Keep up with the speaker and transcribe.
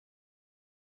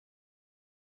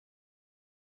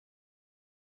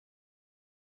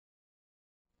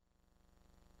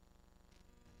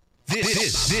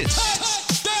This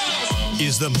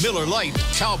is the Miller Lite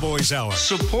Cowboys Hour.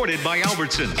 Supported by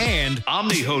Albertsons and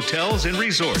Omni Hotels and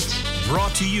Resorts.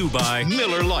 Brought to you by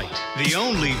Miller Lite, the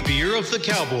only beer of the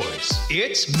Cowboys.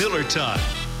 It's Miller time.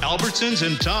 Albertsons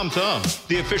and Tom Thumb,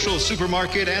 the official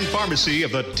supermarket and pharmacy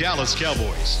of the Dallas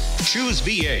Cowboys. Choose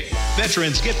VA.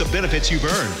 Veterans get the benefits you've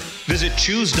earned. Visit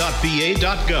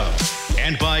choose.va.gov.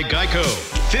 And by Geico.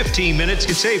 15 minutes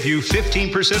could save you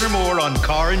 15% or more on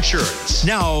car insurance.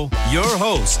 Now, your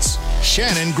hosts,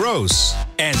 Shannon Gross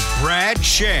and Brad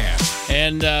Sham.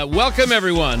 And welcome,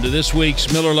 everyone, to this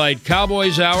week's Miller Lite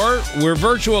Cowboys Hour. We're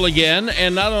virtual again,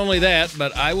 and not only that,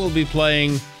 but I will be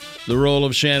playing the role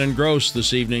of Shannon Gross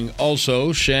this evening.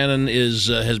 Also, Shannon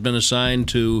has been assigned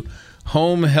to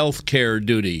home health care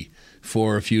duty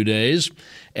for a few days,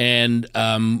 and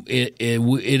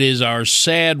it is our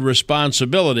sad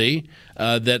responsibility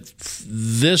that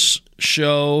this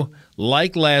show,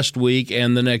 like last week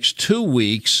and the next 2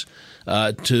 weeks,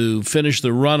 to finish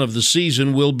the run of the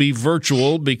season, will be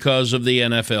virtual because of the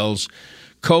NFL's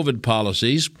COVID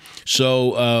policies.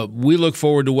 So we look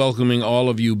forward to welcoming all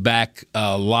of you back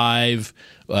live,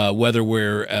 whether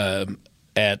we're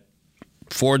at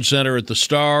Ford Center at the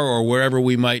Star or wherever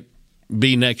we might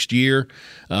be next year.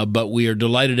 But we are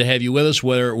delighted to have you with us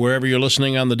wherever you're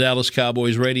listening on the Dallas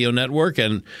Cowboys Radio Network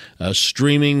and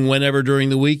streaming whenever during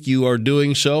the week you are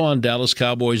doing so on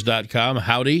DallasCowboys.com.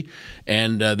 Howdy.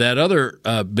 And that other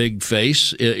big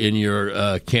face in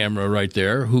your camera right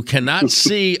there who cannot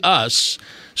see us,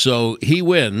 so he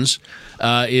wins,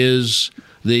 is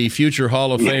the future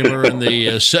Hall of Famer and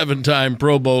the seven-time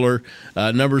Pro Bowler,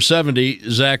 number 70,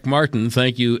 Zach Martin.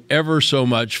 Thank you ever so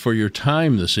much for your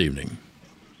time this evening.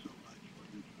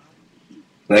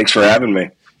 Thanks for having me.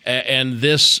 And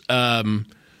this,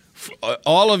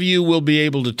 all of you will be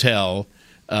able to tell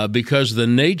because the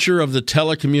nature of the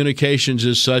telecommunications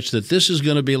is such that this is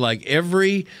going to be like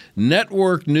every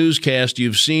network newscast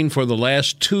you've seen for the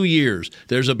last 2 years.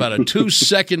 There's about a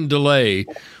 2-second delay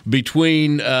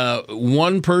between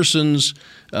one person's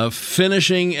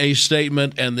finishing a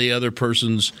statement and the other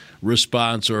person's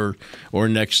response or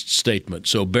next statement.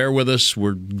 So bear with us.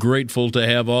 We're grateful to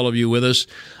have all of you with us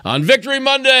on Victory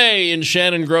Monday in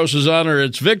Shannon Gross's honor.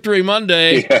 It's Victory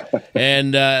Monday, yeah.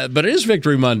 And but it is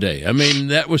Victory Monday. I mean,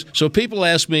 that was so. People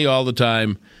ask me all the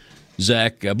time,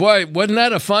 Zach, boy, wasn't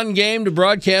that a fun game to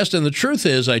broadcast? And the truth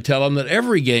is, I tell them that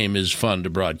every game is fun to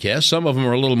broadcast. Some of them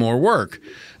are a little more work,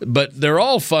 but they're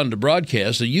all fun to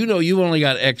broadcast. You know, you've only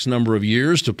got X number of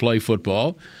years to play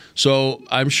football, so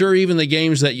I'm sure even the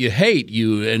games that you hate,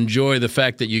 you enjoy the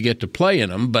fact that you get to play in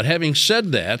them. But having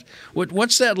said that,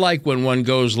 what's that like when one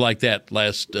goes like that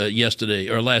yesterday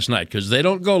or last night? Because they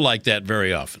don't go like that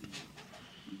very often.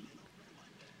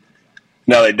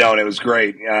 No, they don't. It was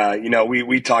great.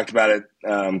 We talked about it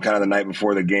kind of the night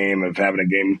before the game of having a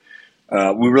game.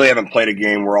 We really haven't played a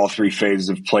game where all three phases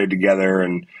have played together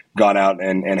and gone out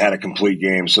and had a complete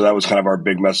game. So that was kind of our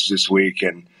big message this week.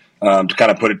 And to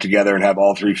kind of put it together and have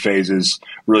all three phases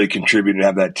really contribute and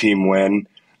have that team win.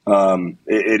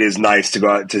 It is nice to go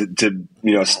out to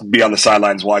be on the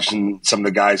sidelines watching some of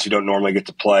the guys who don't normally get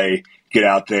to play, get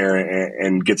out there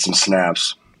and get some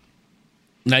snaps.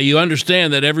 Now, you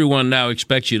understand that everyone now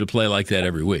expects you to play like that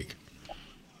every week.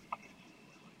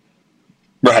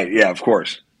 Right, yeah, of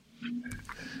course.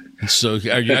 So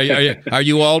are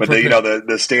you all prepared? But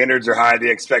the standards are high,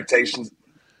 the expectations.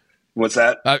 What's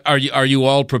that? Are you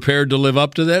all prepared to live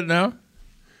up to that now?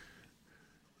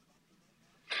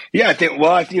 Yeah, I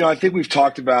think we've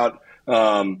talked about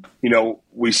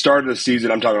we started the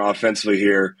season, I'm talking offensively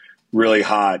here, really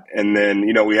hot, and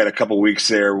then we had a couple weeks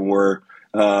there where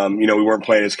we weren't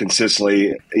playing as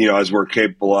consistently, as we're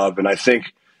capable of. And I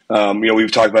think,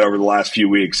 we've talked about over the last few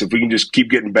weeks, if we can just keep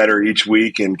getting better each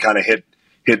week and kind of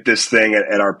hit this thing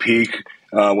at our peak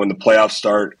when the playoffs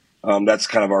start, that's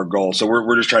kind of our goal. So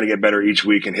we're just trying to get better each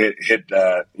week and hit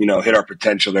our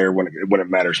potential there when it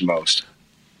matters most.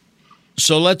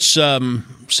 So let's,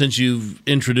 since you've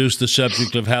introduced the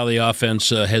subject of how the offense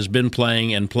has been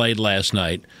playing and played last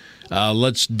night,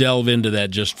 let's delve into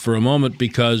that just for a moment,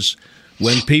 because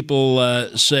when people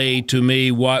say to me,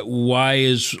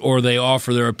 or they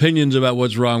offer their opinions about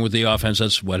what's wrong with the offense,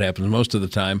 that's what happens most of the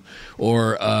time,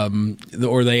 or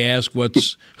they ask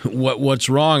what's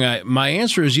wrong. My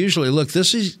answer is usually, look,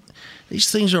 these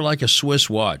things are like a Swiss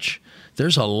watch.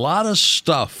 There's a lot of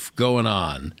stuff going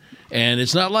on, and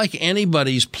it's not like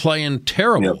anybody's playing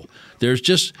terrible. Yep. There's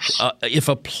just if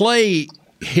a play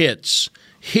hits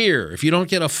here, if you don't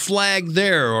get a flag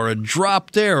there or a drop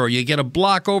there or you get a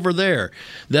block over there,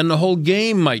 then the whole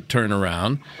game might turn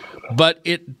around. But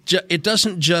it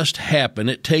doesn't just happen.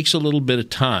 It takes a little bit of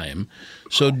time.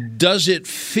 So does it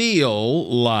feel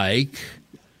like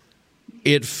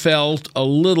it felt a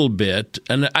little bit,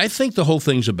 and I think the whole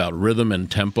thing's about rhythm and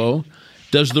tempo.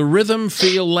 Does the rhythm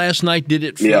feel last night, did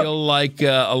it feel like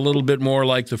a little bit more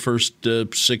like the first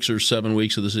 6 or 7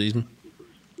 weeks of the season?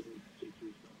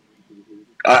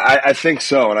 I think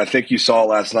so, and I think you saw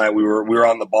last night. We were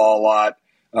on the ball a lot.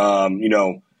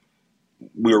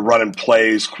 We were running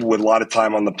plays with a lot of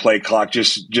time on the play clock,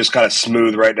 just kind of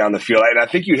smooth right down the field. And I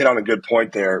think you hit on a good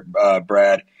point there,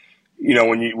 Brad.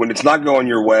 When it's not going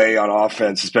your way on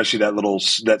offense, especially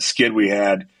that skid we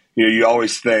had, you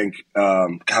always think,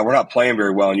 God, we're not playing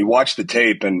very well. And you watch the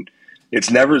tape, and it's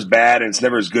never as bad and it's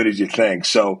never as good as you think.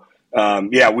 So,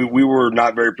 we were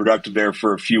not very productive there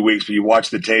for a few weeks, but you watch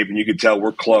the tape and you could tell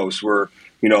we're close. We're,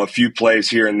 a few plays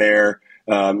here and there,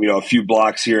 a few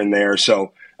blocks here and there.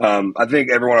 So I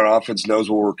think everyone on offense knows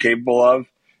what we're capable of.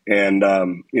 And,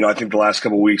 I think the last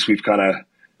couple of weeks we've kind of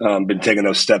been taking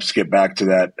those steps to get back to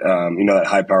that, that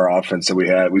high-power offense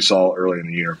that we saw early in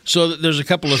the year. So there's a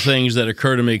couple of things that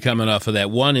occur to me coming off of that.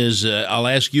 One is I'll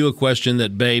ask you a question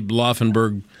that Babe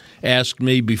Laufenberg asked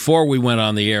me before we went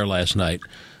on the air last night.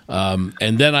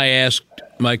 And then I asked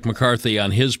Mike McCarthy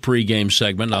on his pregame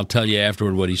segment, and I'll tell you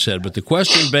afterward what he said. But the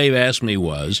question Babe asked me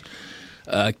was,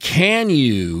 can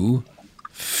you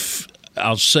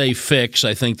I'll say fix.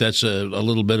 I think that's a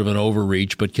little bit of an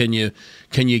overreach, but can you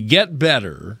get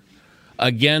better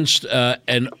against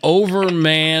an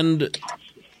overmanned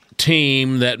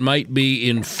team that might be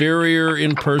inferior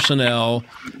in personnel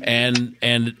and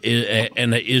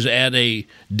is at a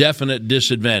definite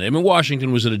disadvantage? I mean,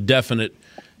 Washington was at a definite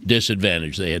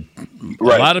disadvantage. They had a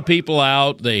lot of people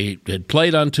out. They had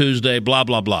played on Tuesday, blah,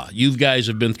 blah, blah. You guys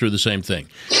have been through the same thing.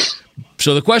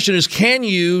 So the question is, can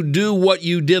you do what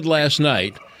you did last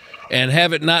night and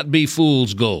have it not be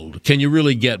fool's gold? Can you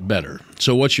really get better?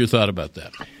 So what's your thought about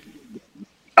that?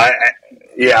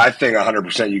 I think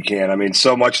 100% you can. I mean,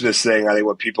 so much of this thing, I think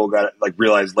what people got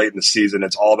realized late in the season,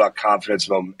 it's all about confidence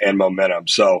and momentum.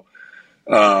 So,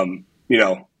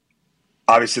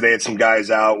 obviously they had some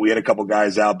guys out. We had a couple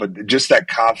guys out, but just that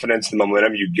confidence and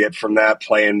momentum you get from that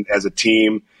playing as a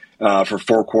team for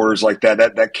 4 quarters like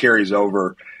that carries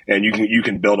over. And you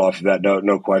can build off of that,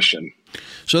 no question.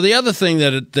 So the other thing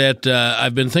that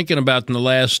I've been thinking about in the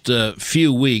last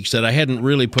few weeks that I hadn't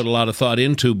really put a lot of thought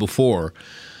into before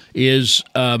is,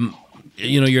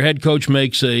 your head coach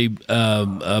makes a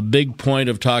big point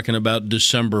of talking about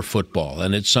December football,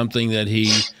 and it's something that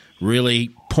he really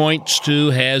points to,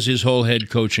 has his whole head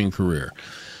coaching career.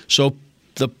 So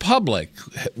the public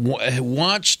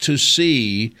wants to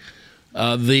see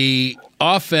the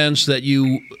offense that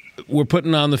you were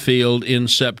putting on the field in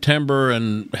September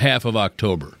and half of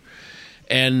October.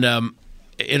 And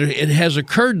it has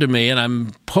occurred to me, and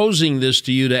I'm posing this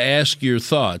to you to ask your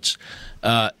thoughts.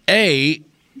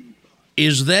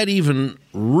 Is that even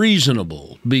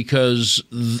reasonable? Because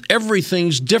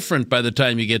everything's different by the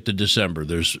time you get to December.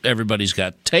 Everybody's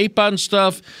got tape on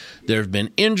stuff. There have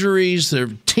been injuries.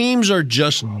 Teams are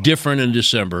just different in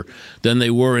December than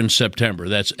they were in September.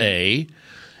 That's A.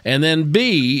 And then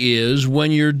B is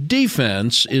when your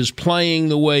defense is playing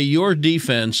the way your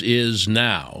defense is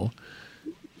now,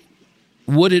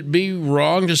 would it be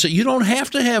wrong to say you don't have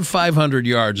to have 500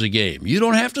 yards a game? You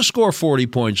don't have to score 40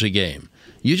 points a game.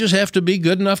 You just have to be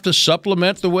good enough to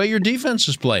supplement the way your defense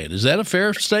is playing. Is that a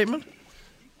fair statement?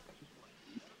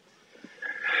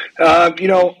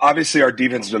 Obviously our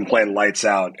defense has been playing lights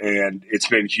out, and it's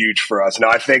been huge for us. Now,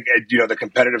 I think, the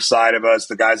competitive side of us,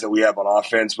 the guys that we have on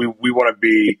offense, we want to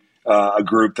be a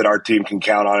group that our team can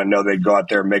count on and know they go out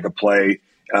there and make a play,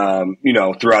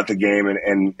 throughout the game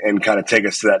and kind of take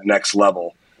us to that next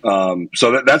level.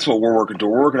 So that's what we're working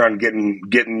toward. We're working on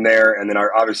getting there, and then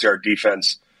obviously our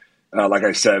defense, like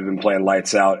I said, have been playing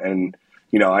lights out, and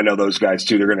I know those guys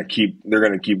too. They're going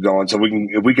to keep going. So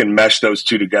if we can mesh those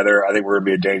two together, I think we're going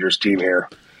to be a dangerous team here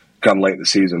come late in the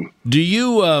season. Do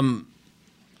you,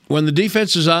 when the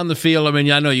defense is on the field? I mean,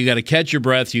 I know you got to catch your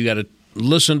breath. You got to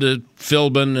listen to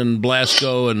Philbin and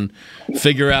Blasco and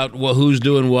figure out who's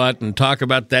doing what and talk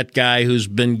about that guy who's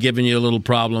been giving you a little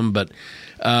problem. But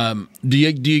do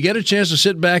you get a chance to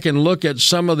sit back and look at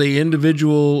some of the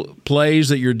individual plays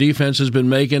that your defense has been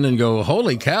making and go,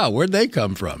 "Holy cow, where'd they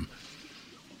come from?"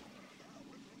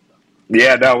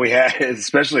 Yeah, no, we had,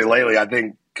 especially lately. I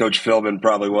think Coach Philbin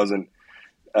probably wasn't,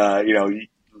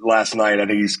 last night. I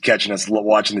think he's catching us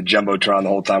watching the Jumbotron the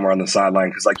whole time we're on the sideline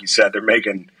because, like you said, they're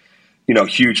making,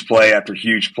 huge play after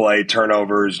huge play,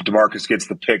 turnovers. DeMarcus gets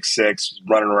the pick 6,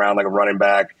 running around like a running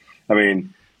back. I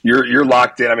mean, you're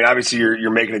locked in. I mean, obviously you're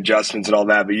making adjustments and all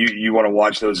that, but you want to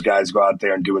watch those guys go out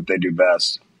there and do what they do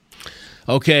best.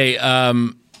 Okay,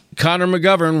 Connor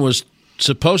McGovern was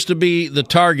supposed to be the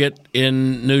target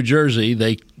in New Jersey.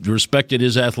 They respected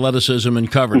his athleticism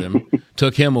and covered him,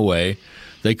 took him away.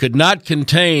 They could not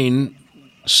contain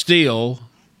Steele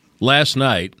last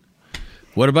night.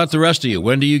 What about the rest of you?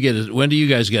 When do you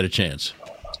guys get a chance?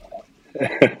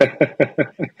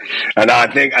 I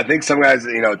think some guys,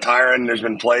 Tyron, there's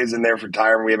been plays in there for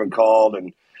Tyron we haven't called,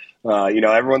 and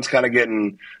everyone's kind of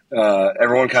getting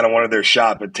everyone kind of wanted their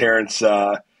shot, but Terrence,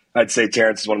 I'd say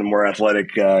Terrence is one of the more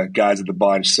athletic guys of the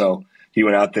bunch, so he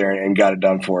went out there and got it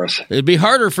done for us. It'd be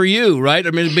harder for you, right?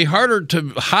 I mean, it'd be harder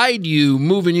to hide you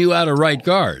moving you out of right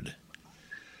guard.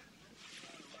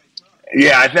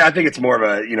 Yeah, I think it's more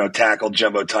of a tackle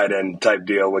jumbo tight end type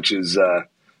deal, which is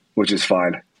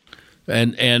fine.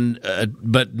 But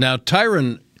now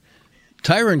Tyron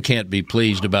can't be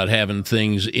pleased about having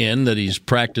things in that he's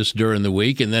practiced during the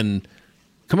week, and then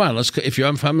come on, if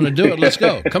I'm going to do it, let's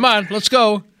go. Come on, let's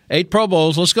go. 8 Pro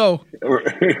Bowls, let's go.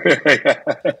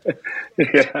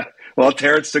 Yeah. Well,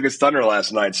 Terrence took his thunder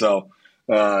last night, so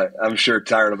I'm sure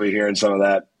Tyron will be hearing some of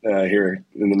that here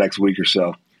in the next week or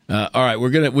so. All right, we're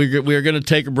gonna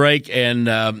take a break, and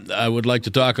I would like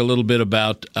to talk a little bit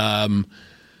about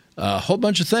a whole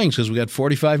bunch of things because we got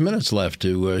 45 minutes left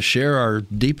to share our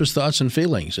deepest thoughts and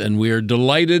feelings. And we are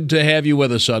delighted to have you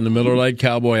with us on the Miller Lite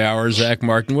Cowboy Hour, Zach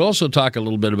Martin. We'll also talk a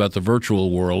little bit about the virtual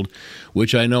world,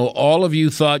 which I know all of you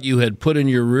thought you had put in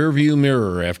your rearview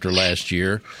mirror after last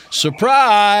year.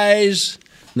 Surprise!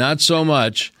 Not so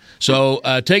much. So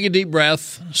take a deep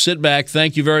breath, sit back.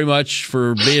 Thank you very much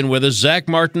for being with us. Zach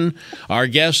Martin, our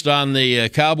guest on the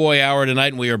Cowboy Hour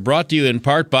tonight, and we are brought to you in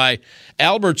part by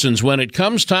Albertsons. When it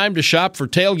comes time to shop for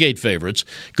tailgate favorites,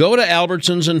 go to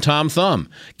Albertsons and Tom Thumb.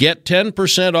 Get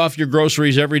 10% off your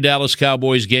groceries every Dallas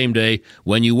Cowboys game day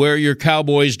when you wear your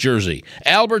Cowboys jersey.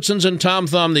 Albertsons and Tom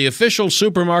Thumb, the official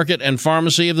supermarket and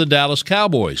pharmacy of the Dallas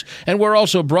Cowboys. And we're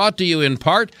also brought to you in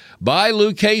part by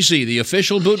Lou Casey, the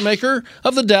official bootmaker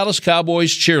of the Dallas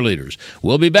Cowboys cheerleaders.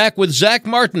 We'll be back with Zach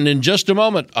Martin in just a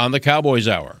moment on the Cowboys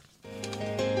Hour.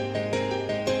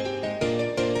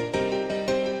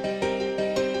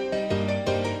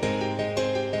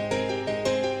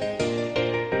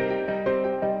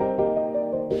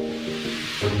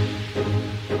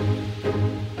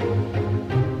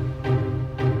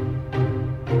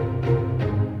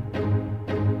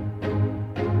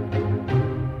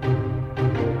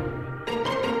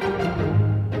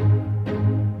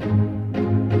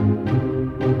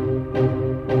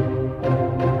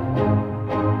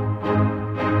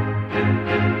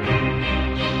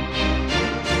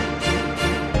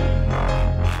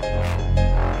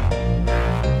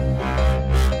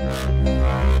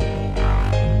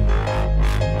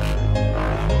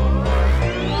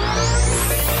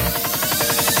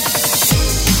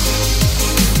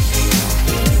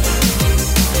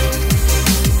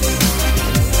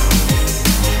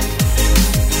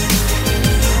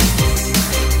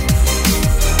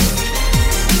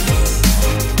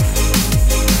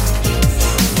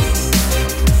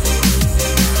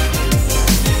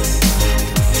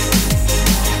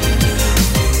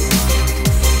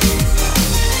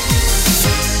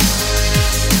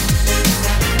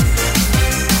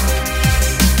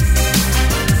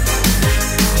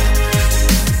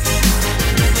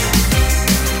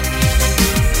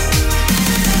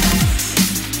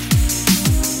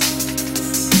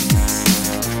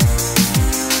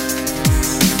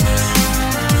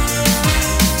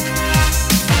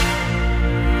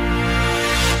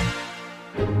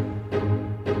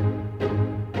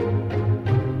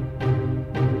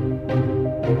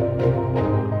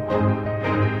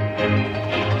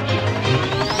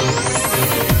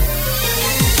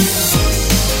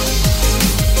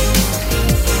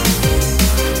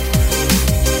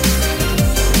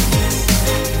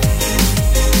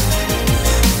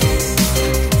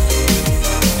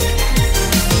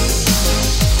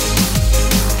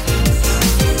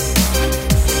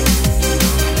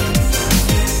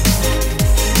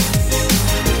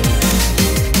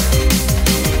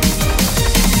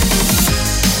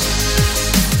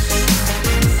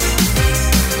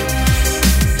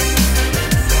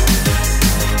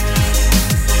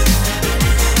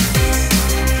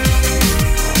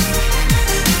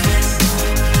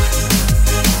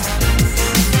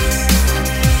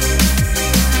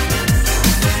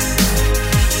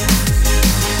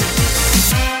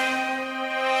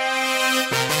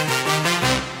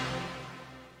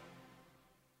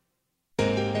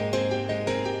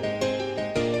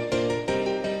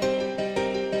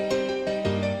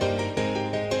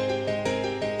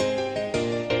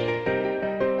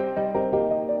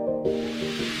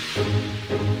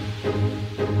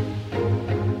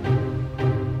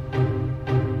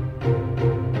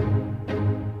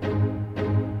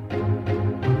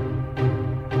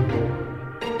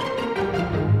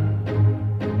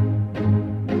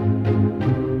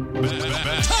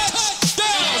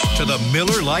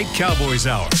 Miller Lite Cowboys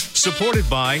Hour, supported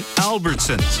by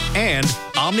Albertsons and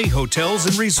Omni Hotels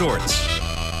and Resorts.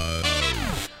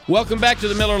 Welcome back to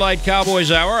the Miller Lite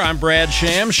Cowboys Hour. I'm Brad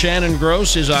Sham. Shannon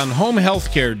Gross is on home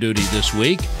health care duty this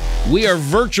week. We are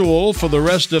virtual for the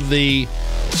rest of the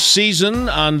season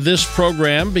on this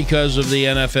program because of the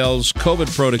NFL's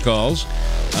COVID protocols,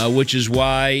 which is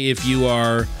why if you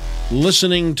are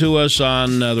listening to us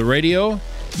on the radio,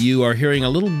 you are hearing a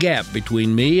little gap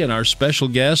between me and our special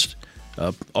guest,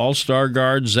 All-Star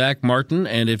guard Zach Martin.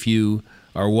 And if you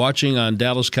are watching on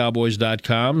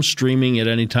DallasCowboys.com, streaming at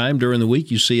any time during the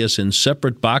week, you see us in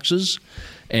separate boxes,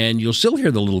 and you'll still hear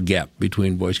the little gap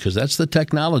between voice because that's the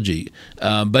technology.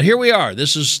 But here we are.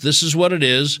 This is what it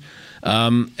is.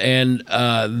 Zach,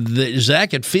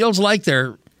 it feels like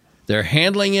they're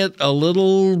handling it a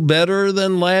little better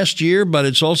than last year, but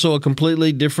it's also a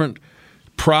completely different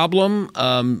problem.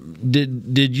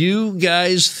 Did you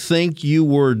guys think you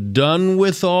were done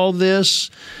with all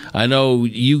this? I know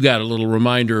you got a little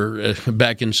reminder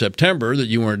back in September that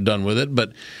you weren't done with it,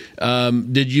 but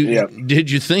did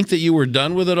you think that you were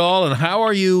done with it all? And how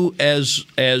are you as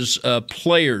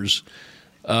players,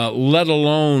 let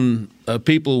alone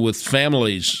people with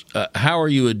families? How are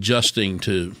you adjusting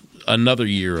to another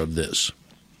year of this?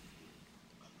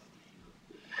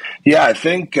 Yeah, I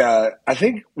think when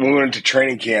we went into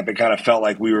training camp, it kind of felt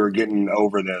like we were getting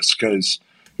over this because,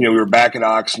 we were back in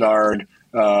Oxnard.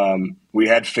 We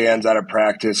had fans out of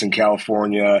practice in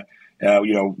California.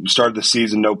 Started the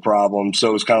season no problem. So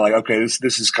it was kind of like, okay,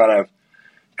 this is kind of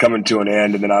coming to an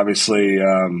end. And then obviously,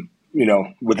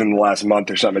 within the last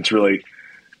month or something, it's really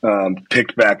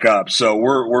picked back up. So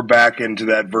we're back into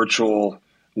that virtual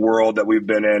world that we've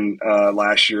been in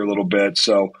last year a little bit.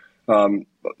 So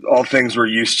all things we're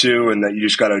used to and that you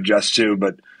just got to adjust to.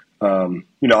 But,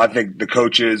 I think the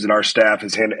coaches and our staff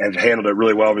have handled it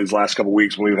really well over these last couple of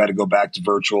weeks when we've had to go back to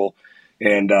virtual.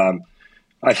 And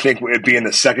I think it being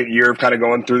the second year of kind of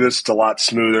going through this, it's a lot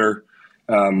smoother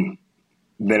than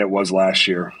it was last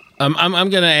year. I'm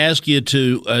going to ask you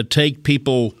to take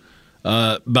people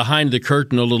behind the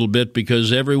curtain a little bit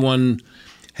because everyone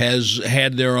has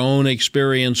had their own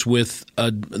experience with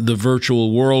the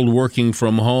virtual world, working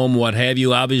from home, what have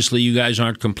you. Obviously, you guys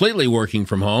aren't completely working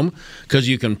from home because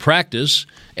you can practice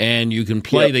and you can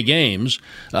play the games.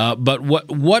 But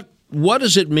what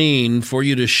does it mean for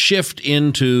you to shift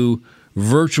into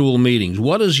virtual meetings?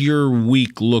 What does your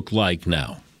week look like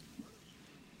now?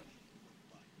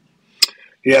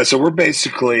 Yeah, so we're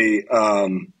basically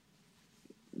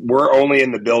we're only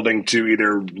in the building to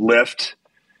either lift,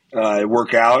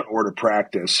 work out, or to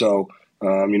practice. So,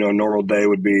 a normal day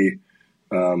would be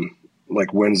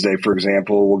like Wednesday, for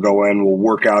example. We'll go in, we'll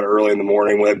work out early in the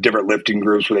morning. We'll have different lifting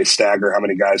groups where they stagger how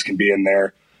many guys can be in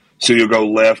there. So you'll go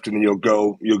lift, and then you'll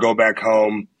go back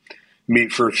home,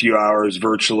 meet for a few hours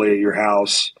virtually at your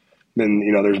house. Then,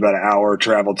 there's about an hour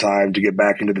travel time to get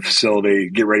back into the facility,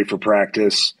 get ready for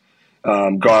practice,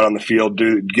 go out on the field,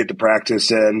 get the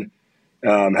practice in,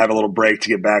 have a little break to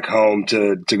get back home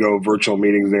to go virtual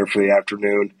meetings there for the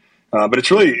afternoon. But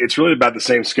it's really about the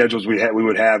same schedules we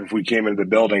would have if we came into the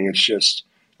building. It's just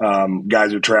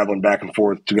guys are traveling back and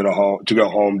forth to go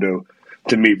home to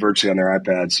meet virtually on their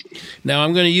iPads. Now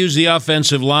I'm going to use the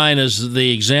offensive line as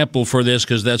the example for this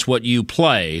because that's what you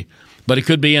play, but it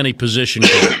could be any position.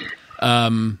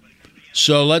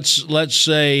 So let's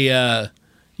say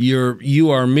you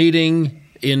are meeting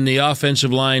in the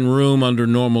offensive line room under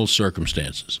normal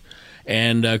circumstances.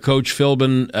 And Coach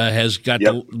Philbin has got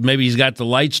maybe he's got the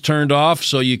lights turned off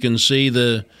so you can see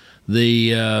the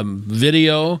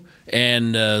video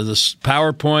and the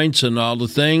PowerPoints and all the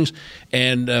things.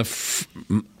 And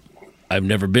I've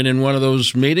never been in one of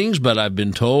those meetings, but I've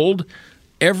been told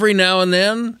every now and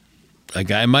then a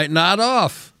guy might nod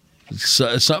off.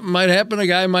 So, something might happen. A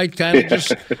guy might kind of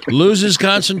just lose his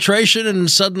concentration,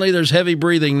 and suddenly there's heavy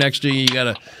breathing next to you.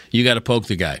 You gotta poke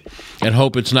the guy, and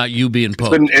hope it's not you being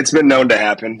poked. It's been known to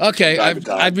happen. Okay, I've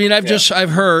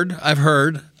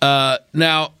heard.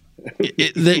 Now,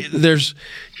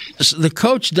 the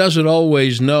coach doesn't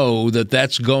always know that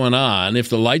that's going on. If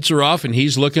the lights are off and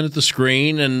he's looking at the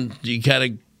screen, and you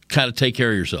gotta kind of take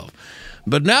care of yourself.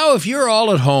 But now, if you're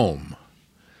all at home,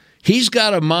 he's got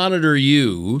to monitor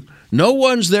you. No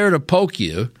one's there to poke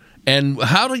you. And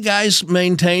how do guys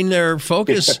maintain their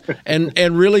focus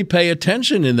and really pay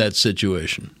attention in that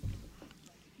situation?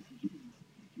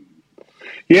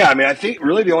 Yeah, I think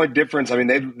really the only difference, they'll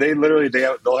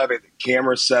have a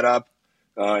camera set up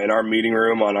in our meeting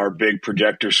room on our big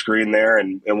projector screen there,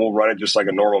 and we'll run it just like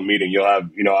a normal meeting. You'll have,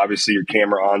 obviously your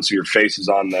camera on, so your face is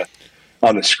on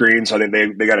the screen. So I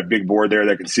think they got a big board there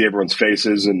that can see everyone's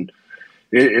faces, and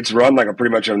it's run like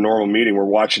pretty much a normal meeting. We're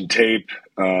watching tape.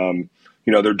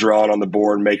 They're drawing on the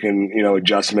board, making,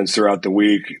 adjustments throughout the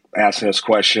week, asking us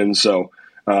questions. So,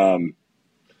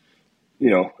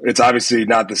 it's obviously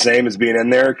not the same as being in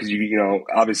there because,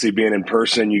 obviously being in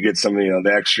person, you get some of,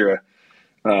 the extra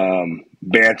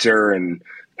banter and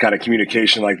kind of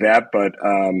communication like that. But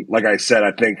like I said,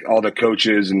 I think all the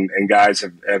coaches and guys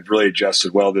have really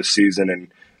adjusted well this season.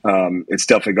 And it's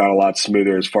definitely gone a lot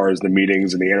smoother as far as the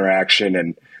meetings and the interaction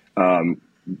and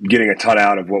getting a ton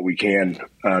out of what we can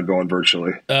going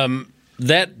virtually.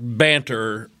 That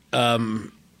banter,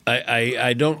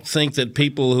 I don't think that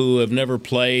people who have never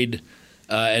played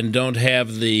and don't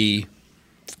have the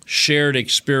shared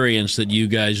experience that you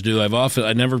guys do.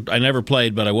 I never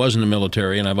played, but I was in the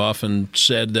military, and I've often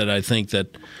said that I think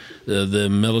that the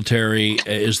military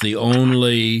is the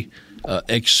only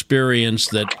experience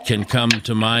that can come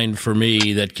to mind for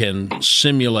me that can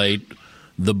simulate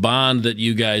the bond that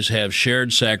you guys have,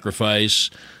 shared sacrifice.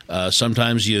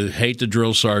 Sometimes you hate the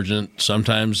drill sergeant.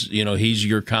 Sometimes, he's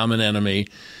your common enemy.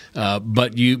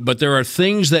 But there are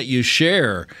things that you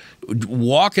share.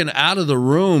 Walking out of the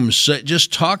room,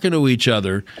 just talking to each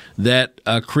other, that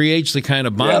creates the kind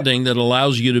of bonding that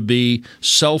allows you to be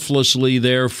selflessly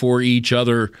there for each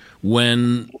other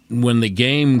when the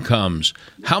game comes.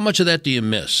 How much of that do you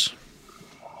miss?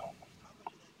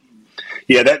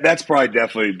 Yeah, that's probably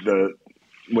definitely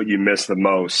what you miss the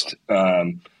most.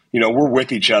 We're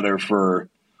with each other for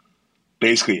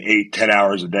basically 8-10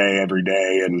 hours a day every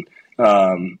day, and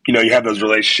you have those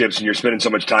relationships and you're spending so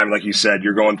much time, like you said,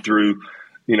 you're going through,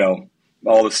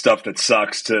 all the stuff that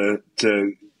sucks to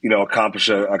accomplish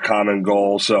a common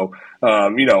goal. So,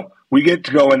 we get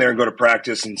to go in there and go to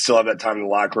practice and still have that time in the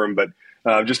locker room, but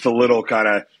just a little kind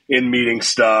of in-meeting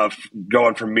stuff,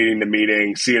 going from meeting to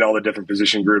meeting, seeing all the different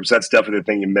position groups. That's definitely the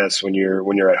thing you miss when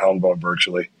you're at home going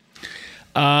virtually.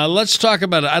 Let's talk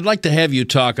about it. I'd like to have you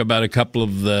talk about a couple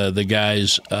of the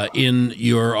guys in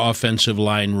your offensive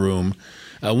line room.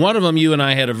 One of them you and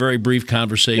I had a very brief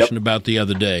conversation about the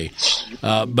other day.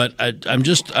 But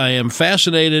I am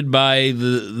fascinated by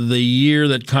the year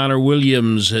that Connor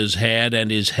Williams has had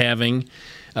and is having.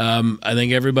 I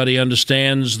think everybody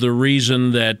understands the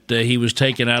reason that he was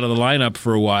taken out of the lineup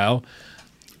for a while.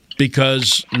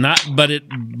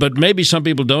 But maybe some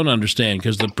people don't understand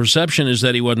because the perception is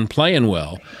that he wasn't playing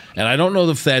well. And I don't know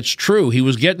if that's true. He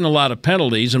was getting a lot of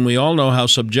penalties, and we all know how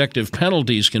subjective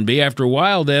penalties can be. After a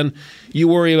while, then, you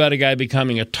worry about a guy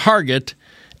becoming a target,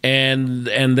 and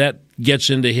that gets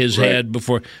into his head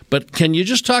before. But can you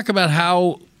just talk about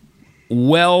how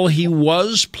well he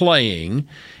was playing?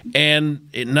 And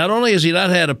not only has he not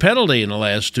had a penalty in the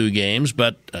last 2 games,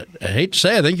 but I hate to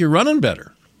say, I think you're running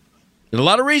better. There's a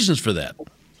lot of reasons for that.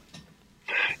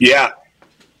 Yeah,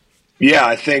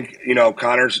 I think,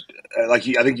 Connor's I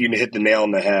think you hit the nail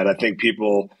on the head. I think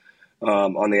people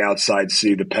on the outside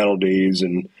see the penalties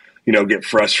and, get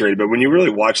frustrated. But when you really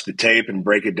watch the tape and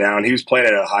break it down, he was playing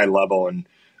at a high level. And,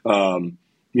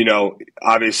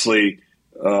 obviously,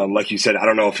 like you said, I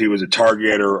don't know if he was a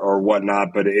target or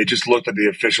whatnot, but it just looked like the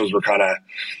officials were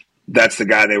that's the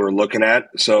guy they were looking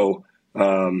at. So,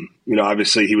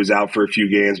 obviously he was out for a few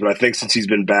games, but I think since he's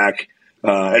been back,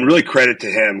 and really credit to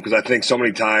him, because I think so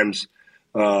many times,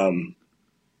 our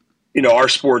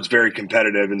sport's very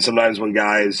competitive, and sometimes when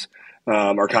guys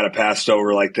are kind of passed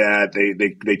over like that,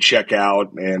 they check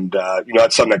out, and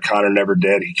that's something that Connor never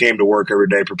did. He came to work every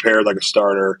day, prepared like a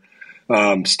starter,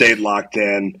 stayed locked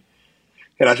in.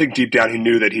 And I think deep down he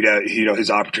knew that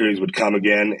his opportunities would come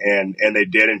again, and they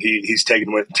did, and he's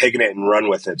taken it and run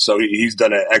with it. So he's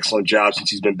done an excellent job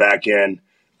since he's been back in,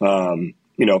 playing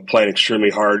extremely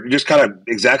hard, just kind of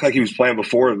exactly like he was playing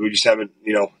before. We just haven't,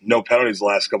 no penalties the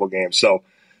last couple of games. So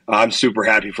I'm super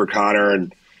happy for Connor,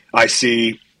 and I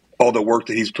see all the work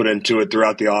that he's put into it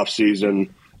throughout the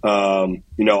offseason.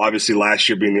 Obviously last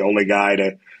year being the only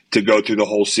guy to go through the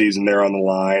whole season there on the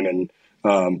line, and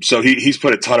so he's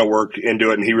put a ton of work into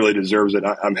it, and he really deserves it.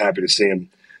 I'm happy to see him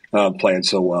playing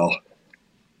so well.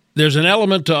 There's an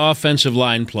element to offensive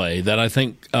line play that I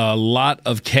think a lot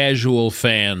of casual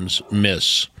fans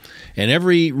miss. And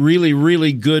every really,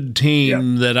 really good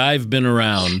team that I've been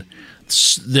around,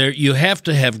 you have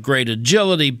to have great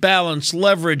agility, balance,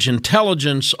 leverage,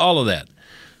 intelligence, all of that.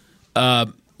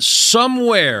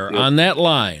 Somewhere on that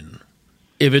line,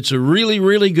 if it's a really,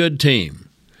 really good team,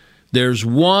 there's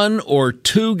 1 or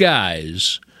 2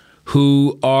 guys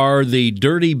who are the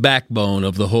dirty backbone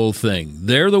of the whole thing.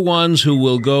 They're the ones who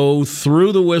will go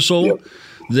through the whistle. Yep.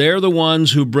 They're the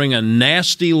ones who bring a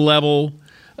nasty level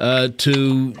and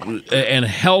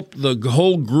help the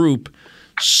whole group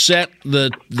set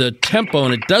the tempo,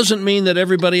 and it doesn't mean that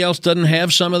everybody else doesn't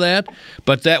have some of that,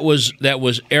 but that was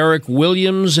Eric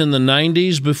Williams in the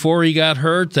 90s before he got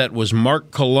hurt. That was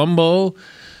Mark Colombo.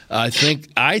 I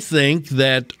think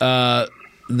that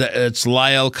it's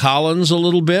Lyle Collins a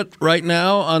little bit right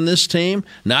now on this team.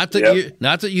 Not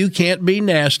that you can't be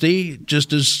nasty,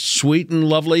 just as sweet and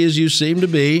lovely as you seem to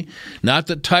be. Not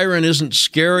that Tyron isn't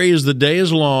scary as the day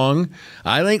is long.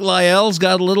 I think Lyle's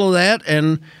got a little of that,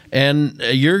 and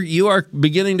you are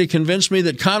beginning to convince me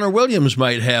that Connor Williams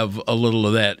might have a little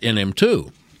of that in him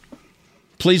too.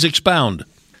 Please expound.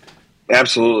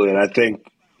 Absolutely, and I think,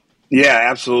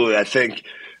 absolutely. I think,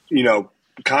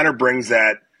 Connor brings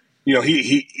that.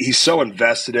 He's so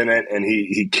invested in it, and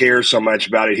he cares so much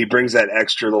about it. He brings that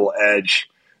extra little edge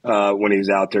when he's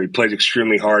out there. He plays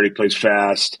extremely hard. He plays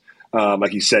fast.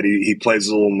 Like you said, he plays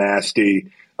a little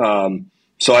nasty.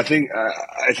 So I think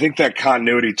that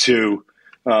continuity too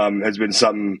has been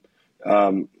something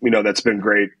that's been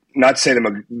great. Not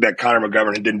saying that Connor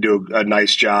McGovern didn't do a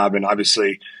nice job, and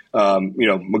obviously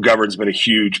McGovern's been a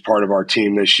huge part of our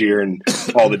team this year, and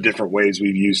all the different ways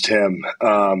we've used him.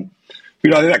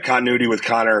 I think that continuity with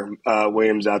Connor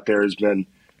Williams out there has been,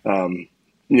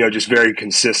 just very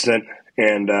consistent,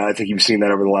 and I think you've seen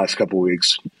that over the last couple of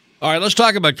weeks. All right, let's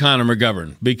talk about Connor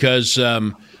McGovern, because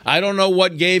I don't know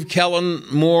what gave Kellen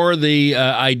Moore the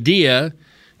idea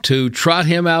to trot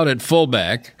him out at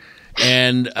fullback,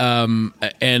 and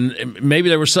maybe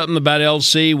there was something about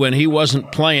LC when he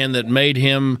wasn't playing that made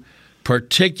him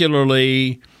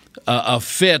particularly a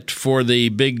fit for the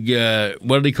big,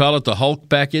 what did he call it? The Hulk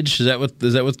package? Is that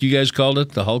what you guys called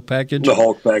it? The Hulk package? The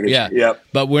Hulk package. Yeah. Yep.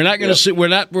 But we're not going to see.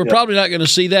 We're probably not going to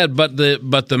see that. But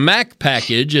the Mac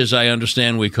package, as I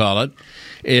understand we call it,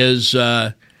 is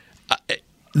that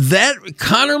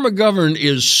Connor McGovern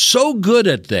is so good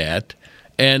at that.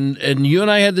 And you and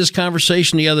I had this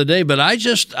conversation the other day. But I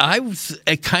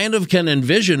kind of can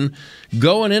envision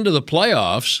going into the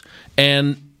playoffs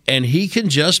and he can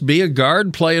just be a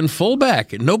guard playing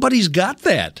fullback. Nobody's got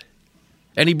that.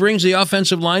 And he brings the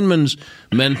offensive lineman's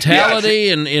mentality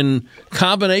and in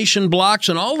combination blocks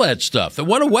and all that stuff.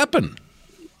 What a weapon.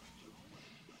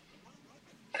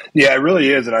 Yeah, it really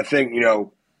is. And I think,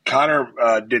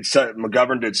 McGovern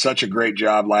did such a great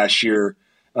job last year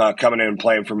coming in and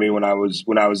playing for me when I was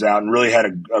out, and really had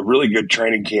a really good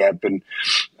training camp, and,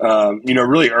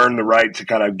 really earned the right to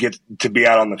kind of get to be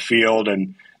out on the field.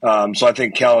 And, so I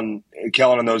think Kellen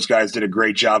and those guys did a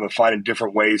great job of finding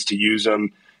different ways to use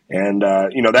them. And,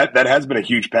 that has been a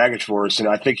huge package for us. And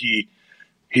I think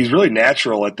he's really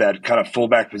natural at that kind of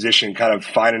fullback position, kind of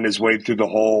finding his way through the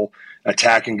whole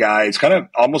attacking guys, kind of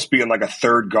almost being like a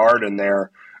third guard in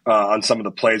there on some of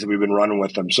the plays that we've been running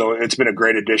with them. So it's been a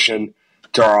great addition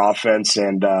to our offense.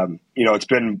 And, it's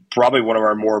been probably one of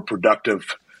our more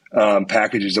productive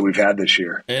packages that we've had this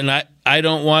year. And I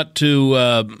don't want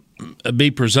to be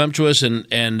presumptuous, and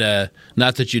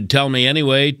not that you'd tell me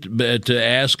anyway, to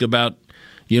ask about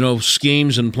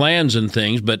schemes and plans and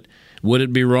things, but would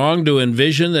it be wrong to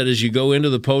envision that as you go into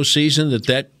the postseason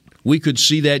that we could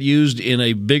see that used in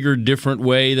a bigger, different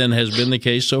way than has been the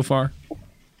case so far?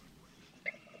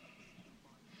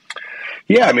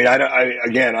 Yeah, I mean, I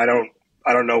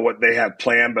don't know what they have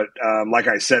planned, but like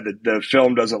I said, the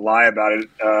film doesn't lie about it.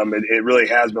 It really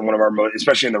has been one of our most,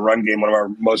 especially in the run game, one of our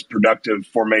most productive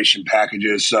formation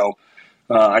packages. So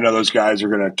I know those guys are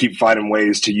going to keep finding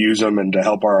ways to use them and to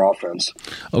help our offense.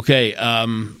 Okay,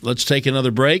 let's take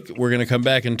another break. We're going to come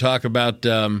back and talk about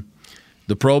the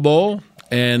Pro Bowl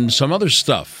and some other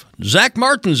stuff. Zach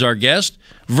Martin's our guest,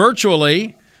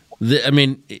 virtually.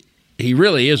 He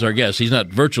really is our guest. He's not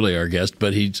virtually our guest,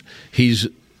 but he's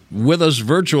with us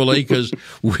virtually because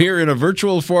we're in a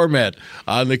virtual format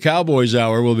on the Cowboys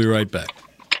Hour. We'll be right back.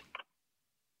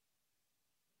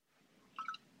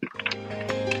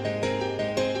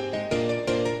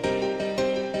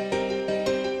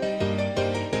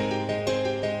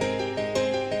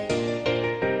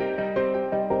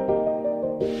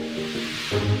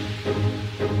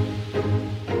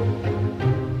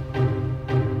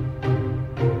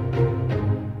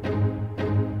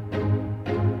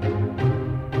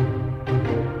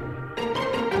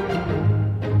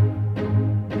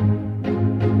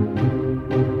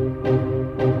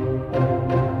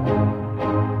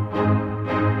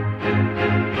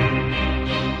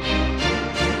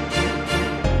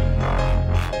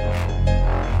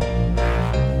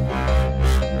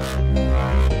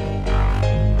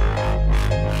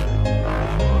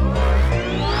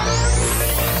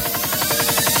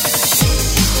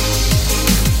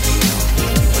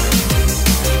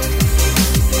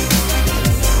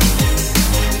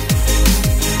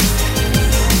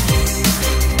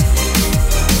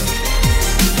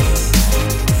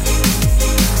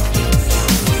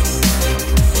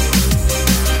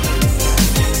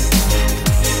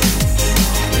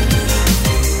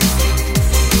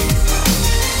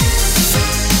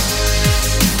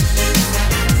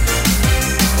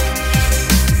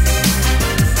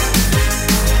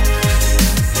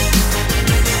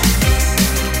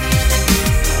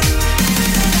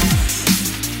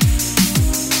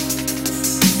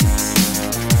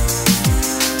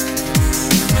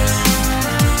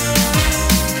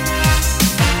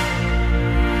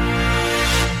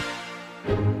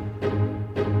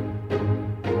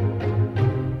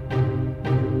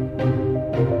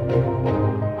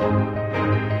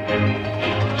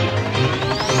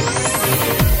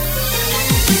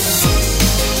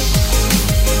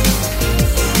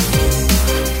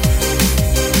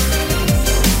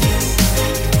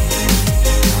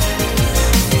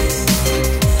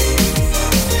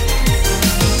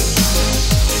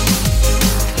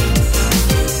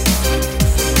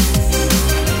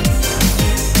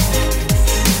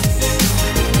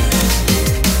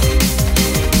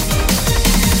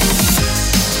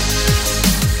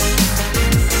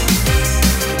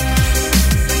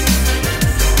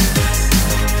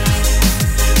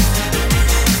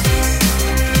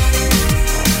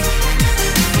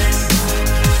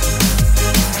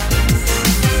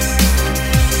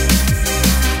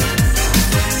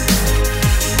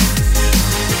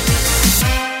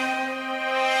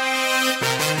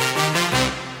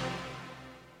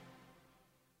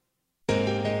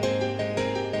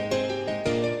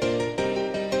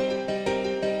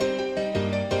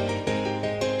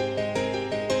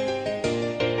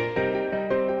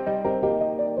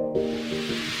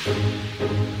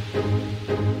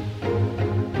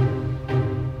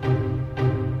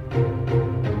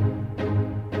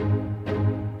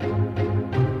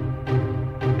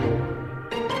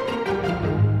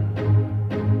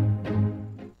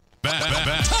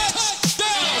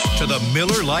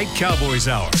 Miller Lite Cowboys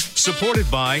Hour, supported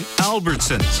by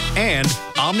Albertsons and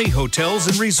Omni Hotels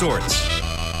and Resorts.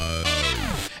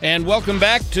 And welcome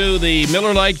back to the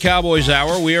Miller Lite Cowboys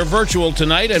Hour. We are virtual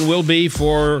tonight and will be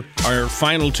for our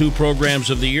final 2 programs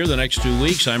of the year, the next 2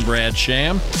 weeks. I'm Brad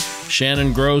Sham.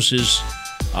 Shannon Gross is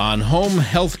on home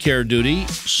health care duty.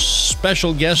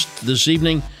 Special guest this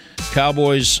evening,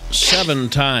 Cowboys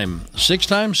 7-time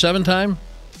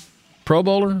Pro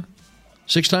Bowler?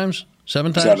 6 times?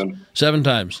 7 times? 7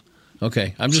 times.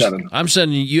 Okay. I'm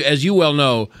sending you, as you well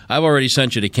know, I've already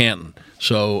sent you to Canton.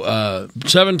 So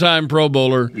 7-time Pro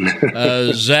Bowler,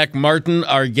 Zach Martin,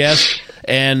 our guest.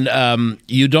 And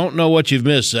you don't know what you've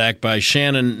missed, Zach, by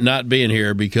Shannon not being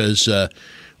here, because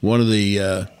one of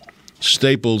the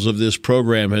staples of this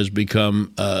program has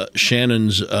become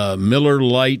Shannon's Miller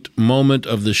Lite moment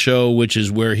of the show, which is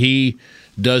where he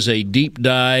does a deep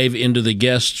dive into the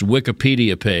guest's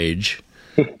Wikipedia page.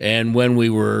 And when we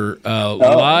were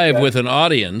live with an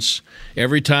audience,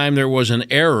 every time there was an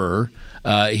error,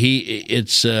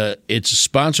 it's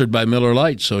sponsored by Miller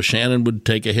Lite, so Shannon would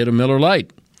take a hit of Miller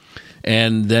Lite,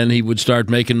 and then he would start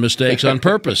making mistakes on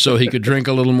purpose so he could drink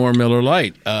a little more Miller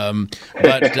Lite.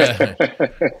 But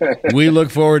we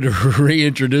look forward to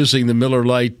reintroducing the Miller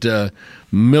Lite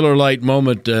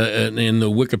moment in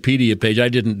the Wikipedia page. I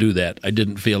didn't do that. I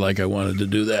didn't feel like I wanted to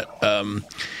do that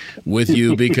with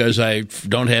you because I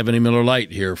don't have any Miller Lite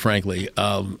here, frankly.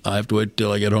 I have to wait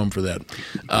till I get home for that.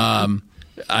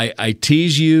 I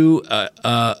tease you,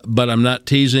 but I'm not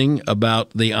teasing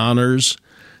about the honors.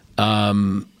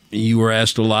 You were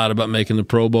asked a lot about making the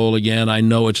Pro Bowl again. I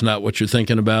know it's not what you're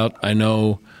thinking about. I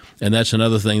know, and that's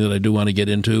another thing that I do want to get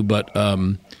into.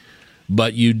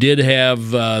 But you did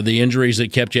have the injuries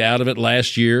that kept you out of it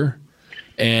last year,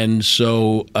 and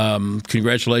so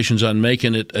congratulations on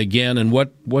making it again. And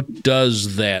what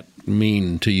does that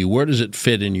mean to you? Where does it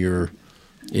fit in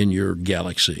your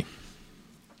galaxy?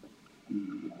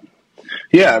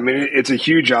 Yeah, I mean, it's a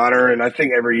huge honor, and I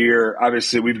think every year,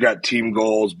 obviously, we've got team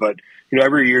goals, but,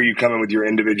 every year you come in with your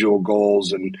individual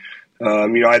goals, and,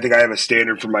 I think I have a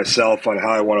standard for myself on how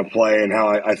I want to play and how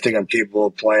I think I'm capable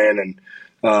of playing,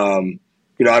 and,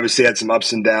 obviously had some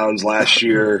ups and downs last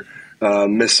year,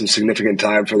 missed some significant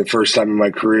time for the first time in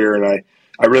my career, and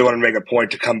I really want to make a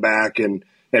point to come back and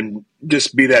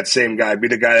just be that same guy, be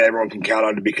the guy that everyone can count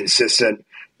on to be consistent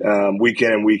week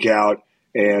in and week out,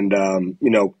 and,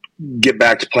 get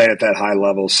back to playing at that high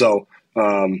level. So,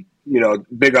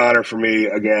 big honor for me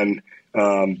again.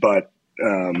 But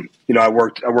I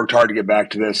worked hard to get back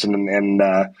to this, and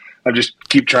I just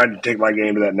keep trying to take my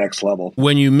game to that next level.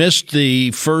 When you missed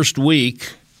the first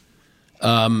week,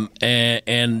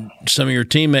 and some of your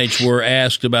teammates were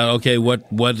asked about, okay,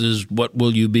 what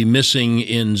will you be missing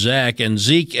in Zach? And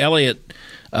Zeke Elliott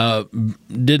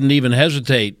didn't even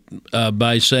hesitate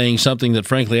by saying something that,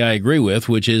 frankly, I agree with,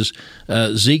 which is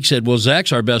Zeke said, well,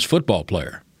 Zach's our best football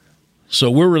player.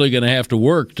 So we're really going to have to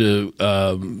work to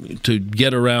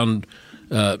get around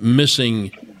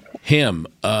missing him.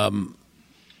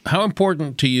 How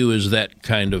important to you is that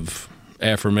kind of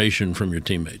affirmation from your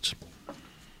teammates?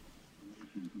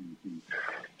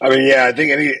 I mean, yeah, I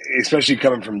think especially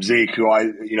coming from Zeke, who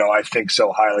I think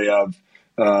so highly of,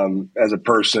 as a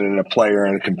person and a player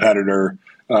and a competitor,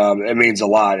 it means a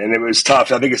lot. And it was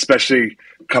tough. I think especially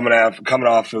coming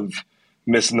off of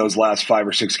missing those last 5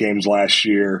 or 6 games last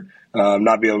year,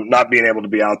 not being able to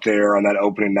be out there on that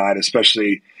opening night,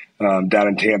 especially down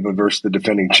in Tampa versus the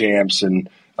defending champs, and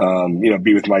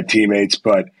be with my teammates.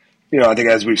 But I think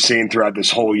as we've seen throughout this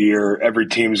whole year, every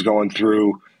team's going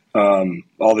through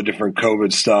all the different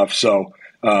COVID stuff. So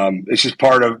it's just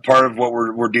part of what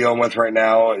we're dealing with right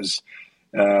now is.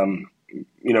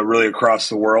 Really across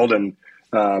the world. And,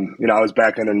 I was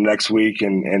back in the next week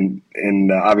and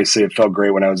obviously it felt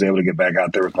great when I was able to get back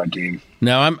out there with my team.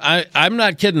 Now, I'm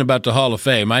not kidding about the Hall of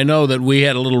Fame. I know that we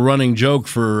had a little running joke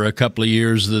for a couple of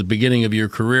years at the beginning of your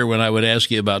career when I would ask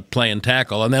you about playing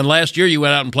tackle. And then last year you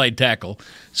went out and played tackle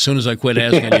as soon as I quit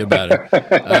asking you about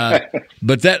it.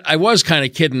 But that I was kind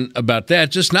of kidding about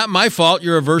that. Just not my fault.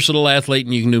 You're a versatile athlete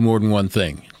and you can do more than one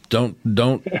thing. Don't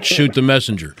shoot the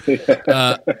messenger.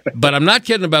 But I'm not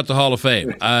kidding about the Hall of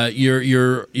Fame.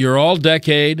 You're all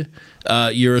decade.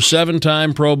 You're a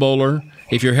 7-time Pro Bowler.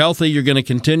 If you're healthy, you're going to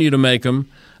continue to make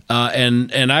them.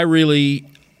 And I really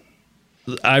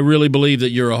believe that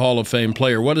you're a Hall of Fame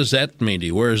player. What does that mean to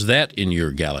you? Where is that in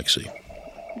your galaxy?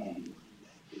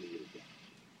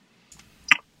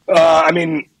 I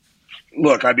mean,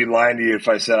 look, I'd be lying to you if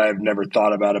I said I've never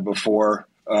thought about it before.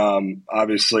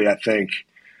 Obviously, I think.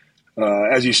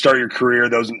 As you start your career,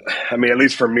 at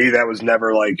least for me, that was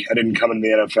never like I didn't come into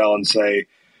the NFL and say,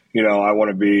 I want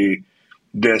to be,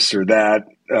 this or that.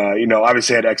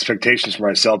 Obviously I had expectations for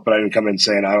myself, but I didn't come in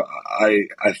saying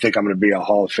I think I'm going to be a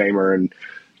Hall of Famer. And,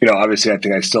 obviously I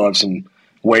think I still have some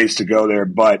ways to go there.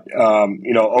 But,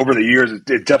 over the years,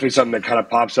 it's definitely something that kind of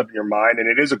pops up in your mind, and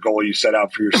it is a goal you set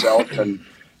out for yourself. And,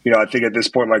 I think at this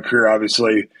point in my career,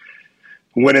 obviously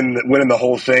winning the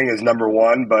whole thing is number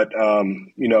one, but,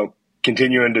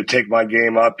 continuing to take my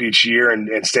game up each year and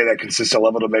stay at that consistent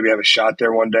level to maybe have a shot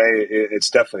there one day, it's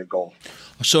definitely a goal.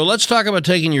 So let's talk about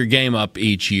taking your game up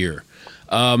each year.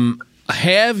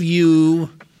 Have you're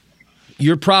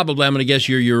probably, I'm going to guess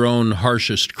you're your own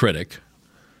harshest critic.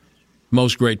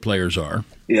 Most great players are.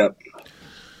 Yep.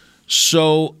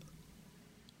 So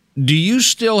do you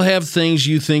still have things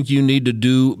you think you need to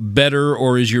do better,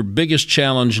 or is your biggest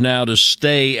challenge now to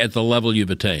stay at the level you've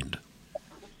attained?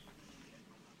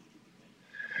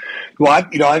 Well, I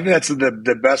think that's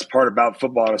the best part about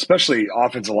football, and especially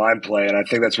offensive line play. And I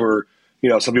think that's where,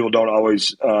 some people don't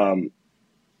always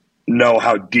know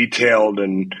how detailed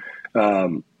and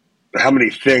how many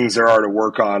things there are to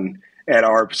work on at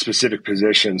our specific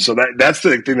position. So that's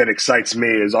the thing that excites me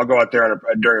is I'll go out there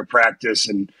during a practice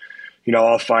and,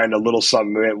 I'll find a little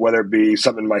something, whether it be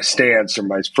something in my stance or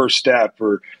my first step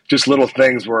or just little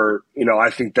things where, I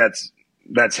think that's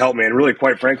helped me. And really,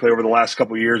 quite frankly, over the last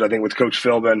couple of years, I think with Coach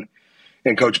Philbin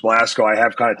and Coach Blasco, I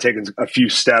have kind of taken a few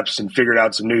steps and figured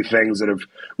out some new things that have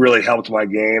really helped my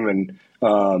game.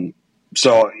 And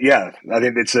so, yeah, I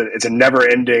think it's a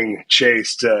never-ending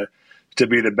chase to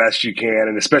be the best you can,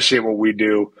 and especially what we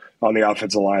do on the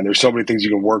offensive line. There's so many things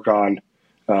you can work on.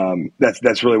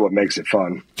 That's really what makes it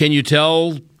fun. Can you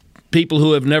tell people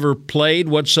who have never played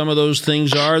what some of those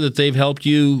things are that they've helped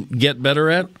you get better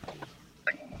at?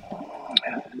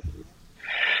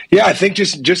 Yeah, I think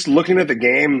just looking at the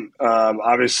game,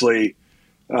 obviously,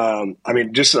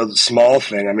 just a small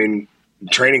thing.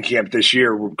 Training camp this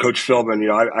year, Coach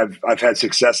Philbin, I've had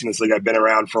success in this league. I've been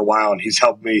around for a while, and he's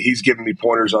helped me. He's given me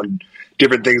pointers on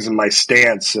different things in my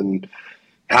stance and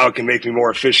how it can make me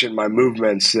more efficient in my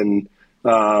movements. And,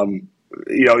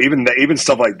 even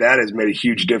stuff like that has made a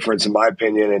huge difference in my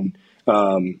opinion.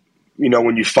 And,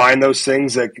 when you find those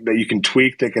things that you can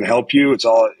tweak that can help you,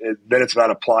 then it's about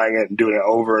applying it and doing it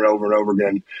over and over and over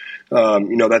again.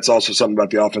 That's also something about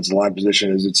the offensive line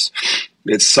position is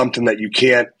it's something that you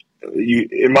can't,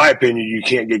 in my opinion, you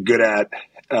can't get good at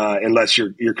unless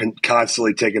you're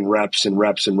constantly taking reps and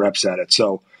reps and reps at it.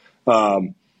 So,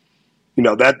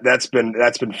 that's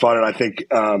been fun. And I think,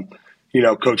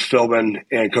 Coach Philbin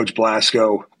and Coach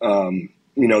Blasco,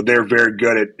 they're very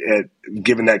good at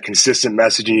giving that consistent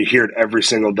message, and you hear it every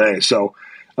single day. So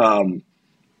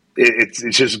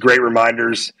it's just great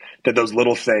reminders that those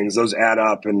little things, those add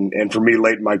up. And for me,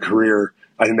 late in my career,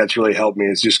 I think that's really helped me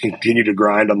is just continue to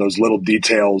grind on those little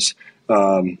details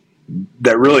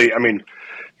that really,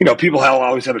 people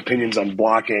always have opinions on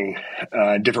blocking,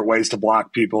 different ways to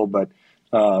block people, but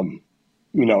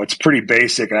it's pretty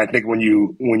basic. And I think when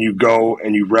you go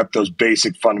and you rep those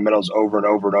basic fundamentals over and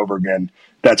over and over again,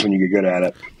 that's when you get good at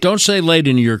it. Don't say late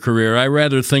in your career. I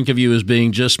rather think of you as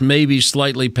being just maybe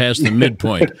slightly past the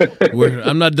midpoint.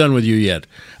 I'm not done with you yet.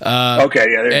 Okay,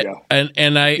 yeah, there you go.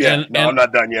 I'm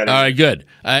not done yet. All right, good.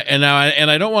 And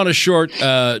I don't want to short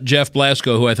Jeff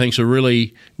Blasco, who I think is a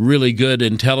really, really good,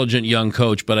 intelligent young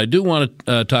coach, but I do want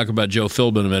to talk about Joe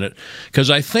Philbin a minute because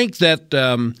I think that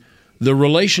the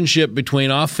relationship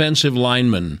between offensive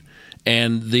linemen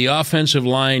and the offensive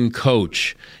line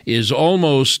coach is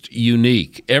almost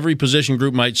unique. Every position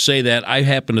group might say that. I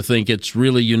happen to think it's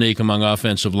really unique among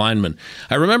offensive linemen.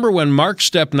 I remember when Mark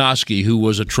Stepnoski, who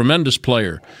was a tremendous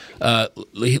player,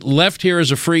 he left here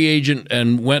as a free agent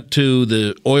and went to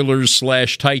the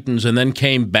Oilers/Titans and then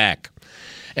came back.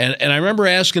 And I remember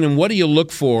asking him, what do you look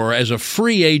for as a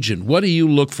free agent? What do you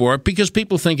look for? Because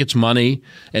people think it's money,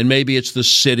 and maybe it's the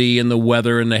city and the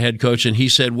weather and the head coach. And he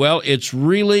said, well, it's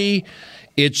the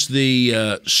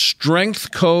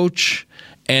strength coach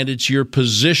and it's your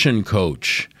position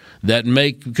coach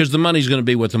because the money's going to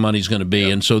be what the money's going to be. Yeah.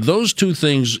 And so those two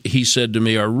things, he said to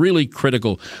me, are really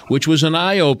critical, which was an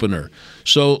eye-opener.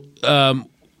 So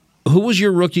who was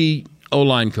your rookie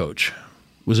O-line coach?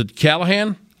 Was it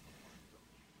Callahan?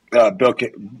 Bill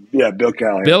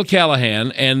Callahan. Bill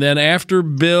Callahan, and then after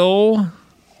Bill,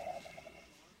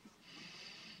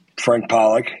 Frank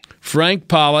Pollock,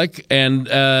 and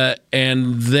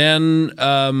then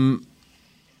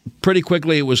pretty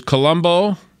quickly it was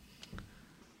Colombo.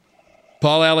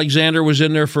 Paul Alexander was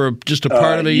in there for just a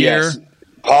part of a year.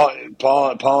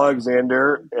 Paul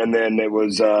Alexander, and then it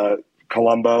was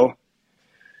Colombo,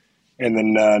 and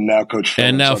then now Coach Philbin.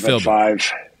 And now so Philbin.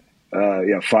 5.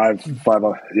 five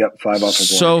offensive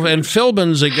So, line. and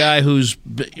Philbin's a guy who's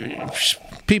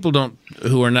people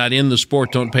who are not in the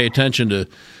sport don't pay attention to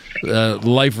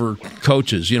lifer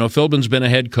coaches. You know, Philbin's been a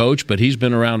head coach, but he's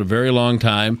been around a very long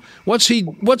time. What's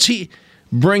he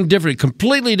bring different,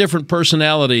 completely different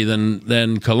personality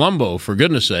than Colombo, for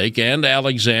goodness sake, and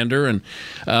Alexander? And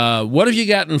what have you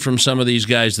gotten from some of these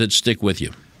guys that stick with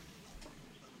you?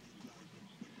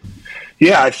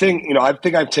 Yeah, I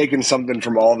think I've taken something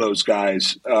from all those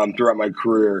guys throughout my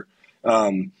career.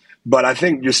 But I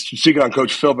think just speaking on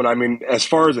Coach Philbin, I mean, as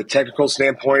far as a technical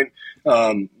standpoint,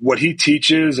 what he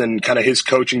teaches and kind of his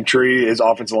coaching tree, his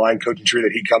offensive line coaching tree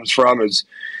that he comes from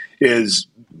is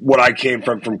what I came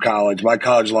from college. My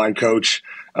college line coach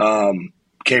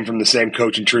came from the same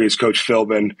coaching tree as Coach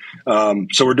Philbin.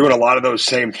 So we're doing a lot of those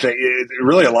same things.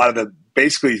 Really, a lot of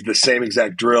basically the same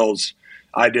exact drills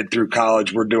I did through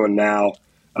college we're doing now.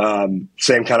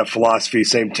 Same kind of philosophy,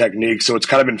 same technique. So it's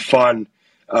kind of been fun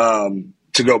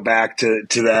to go back to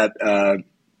that.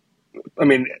 I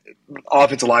mean,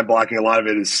 offensive line blocking, a lot of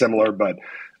it is similar, but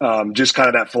just kind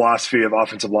of that philosophy of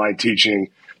offensive line teaching,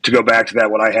 to go back to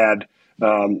that, what I had,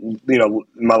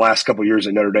 my last couple of years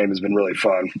at Notre Dame has been really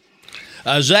fun.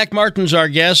 Zach Martin's our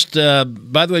guest.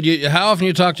 By the way, how often do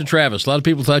you talk to Travis? A lot of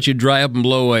people thought you'd dry up and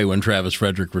blow away when Travis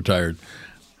Frederick retired.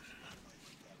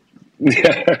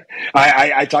 Yeah,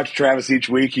 I talk to Travis each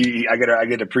week. I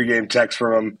get a pregame text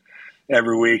from him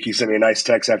every week. He sent me a nice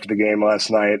text after the game last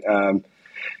night.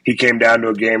 He came down to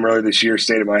a game earlier this year,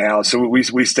 stayed at my house, so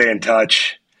we stay in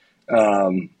touch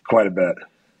quite a bit.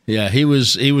 Yeah, he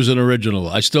was an original.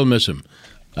 I still miss him.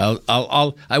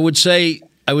 I would say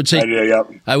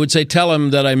tell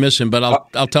him that I miss him, but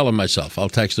I'll tell him myself. I'll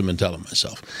text him and tell him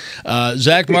myself.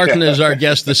 Zach Martin is our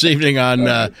guest this evening on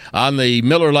the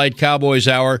Miller Lite Cowboys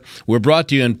Hour. We're brought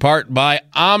to you in part by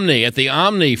Omni at the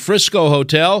Omni Frisco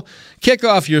Hotel. Kick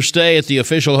off your stay at the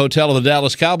official hotel of the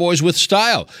Dallas Cowboys with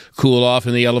style. Cool off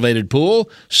in the elevated pool,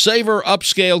 savor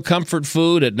upscale comfort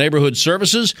food at Neighborhood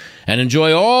Services, and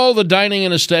enjoy all the dining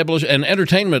and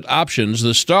entertainment options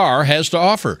the Star has to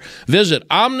offer. Visit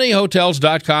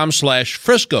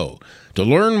omnihotels.com/Frisco to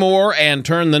learn more and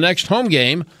turn the next home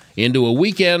game into a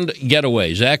weekend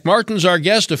getaway. Zach Martin's our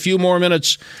guest. A few more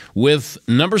minutes with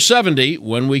number 70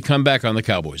 when we come back on the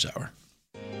Cowboys Hour.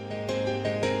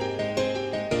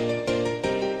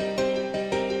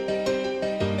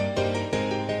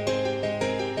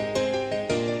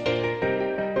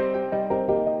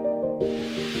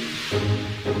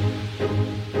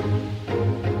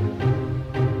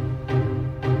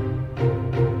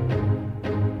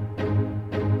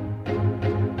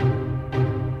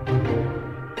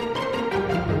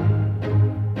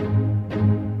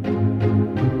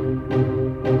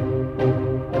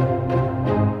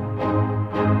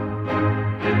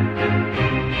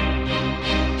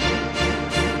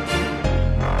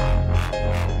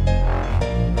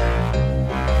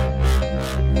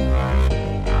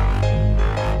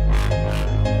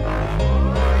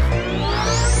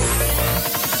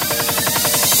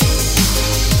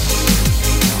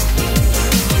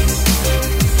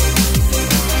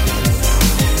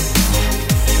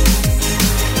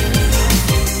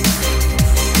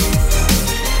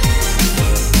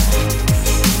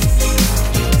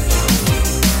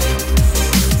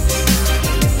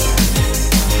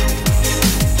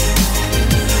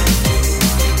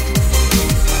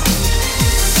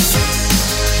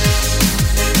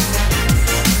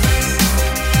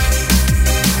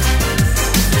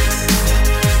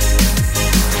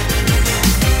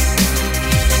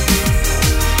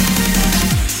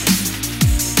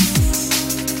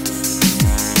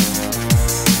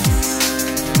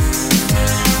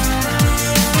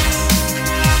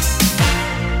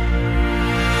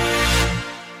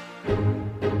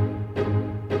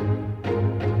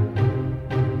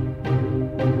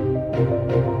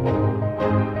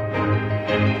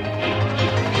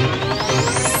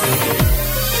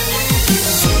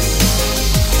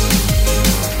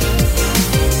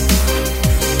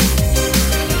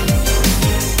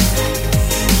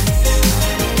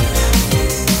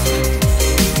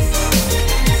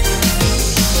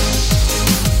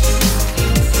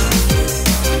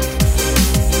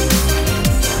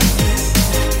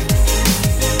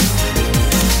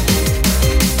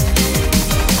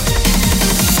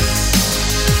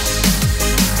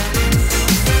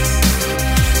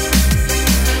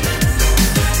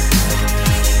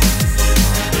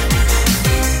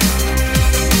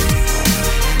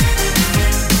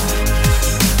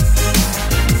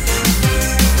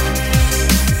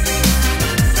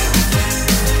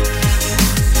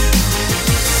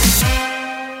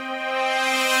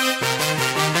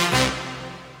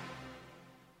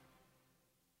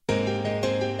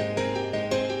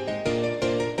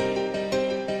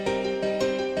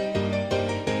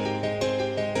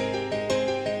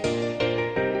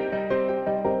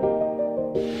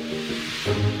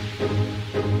 To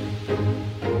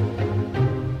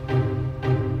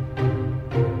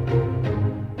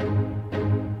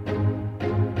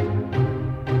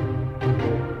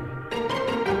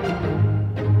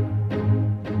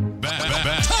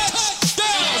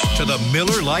the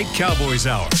Miller Lite Cowboys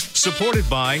Hour, supported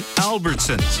by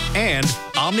Albertsons and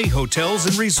Omni Hotels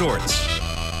and Resorts.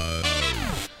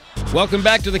 Welcome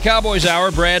back to the Cowboys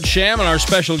Hour. Brad Sham and our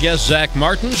special guest, Zach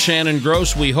Martin. Shannon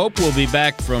Gross, we hope, will be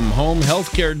back from home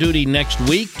healthcare duty next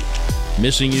week.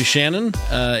 Missing you, Shannon,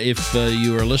 if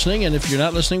you are listening. And if you're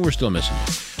not listening, we're still missing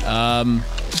you.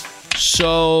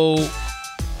 So,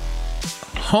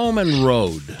 home and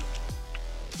road.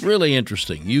 Really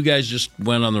interesting. You guys just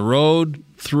went on the road,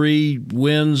 3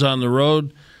 wins on the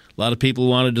road. A lot of people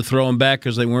wanted to throw them back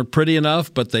because they weren't pretty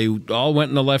enough, but they all went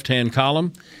in the left-hand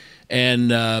column.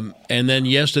 And then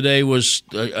yesterday was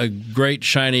a great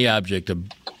shiny object, a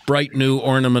bright new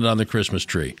ornament on the Christmas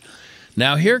tree.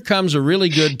 Now here comes a really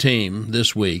good team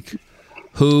this week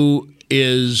who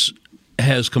has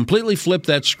completely flipped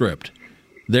that script.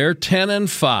 They're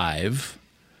 10-5.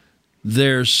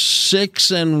 They're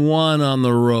 6-1 on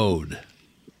the road,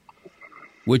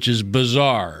 which is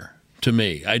bizarre to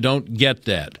me. I don't get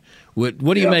that. What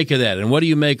do you make of that? And what do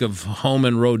you make of home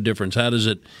and road difference? How does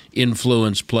it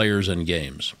influence players and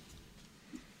games?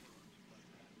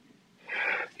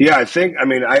 Yeah, I can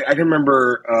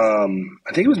remember, I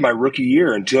think it was my rookie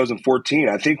year in 2014.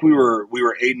 I think we were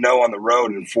 8-0 on the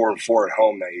road and 4-4 at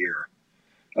home that year.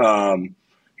 I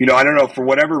don't know, for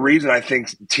whatever reason, I think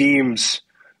teams,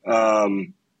 take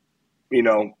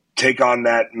on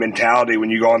that mentality when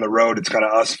you go on the road. It's kind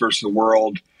of us versus the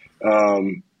world.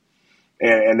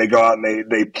 And they go out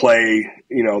and they play,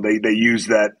 they use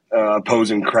that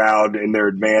opposing crowd in their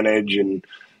advantage. And,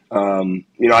 I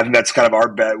think that's kind of our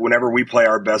bet. Whenever we play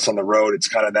our best on the road, it's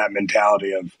kind of that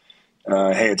mentality of,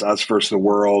 hey, it's us versus the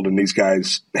world, and these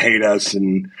guys hate us,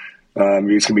 and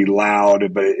it's going to be loud.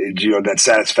 But, that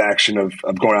satisfaction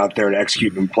of going out there and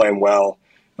executing and playing well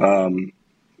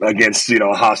against,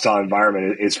 a hostile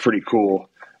environment is pretty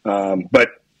cool. But,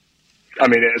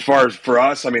 as far as for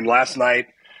us, last night,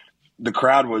 the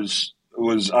crowd was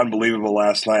unbelievable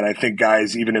last night. I think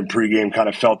guys, even in pregame, kind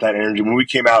of felt that energy. When we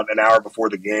came out an hour before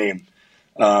the game,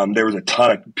 there was a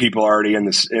ton of people already in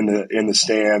the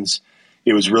stands.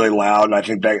 It was really loud, and I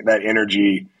think that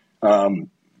energy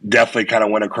definitely kind of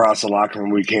went across the locker room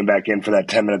when we came back in for that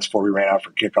 10 minutes before we ran out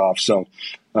for kickoff. So,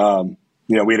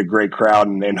 we had a great crowd,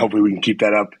 and hopefully we can keep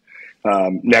that up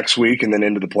next week and then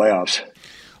into the playoffs.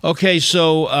 Okay,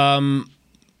 so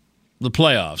the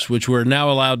playoffs, which we're now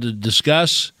allowed to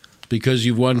discuss because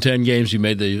you've won 10 games, you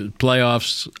made the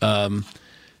playoffs.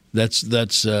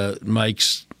 That's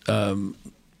Mike's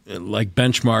like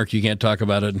benchmark. You can't talk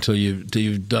about it until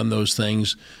you've done those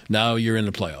things. Now you're in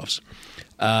the playoffs.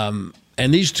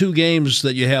 And these 2 games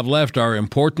that you have left are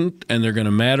important, and they're going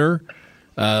to matter.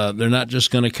 They're not just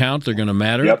going to count; they're going to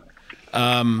matter. Yep.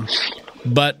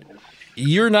 But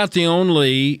you're not the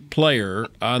only player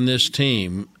on this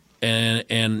team,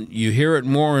 and you hear it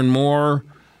more and more.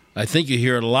 I think you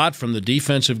hear it a lot from the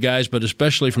defensive guys, but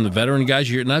especially from the veteran guys.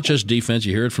 You hear it not just defense.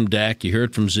 You hear it from Dak. You hear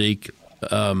it from Zeke.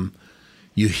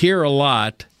 You hear a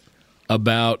lot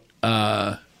about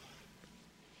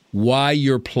why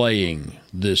you're playing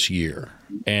this year.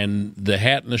 And the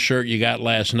hat and the shirt you got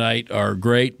last night are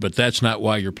great, but that's not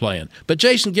why you're playing. But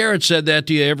Jason Garrett said that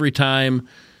to you every time.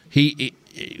 We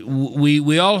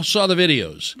all saw the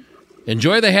videos.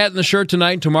 Enjoy the hat and the shirt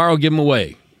tonight, and tomorrow give them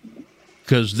away,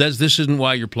 because this isn't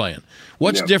why you're playing.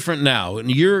 What's different now?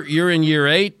 And you're in year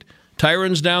 8.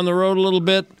 Tyron's down the road a little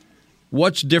bit.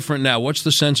 What's different now? What's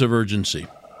the sense of urgency?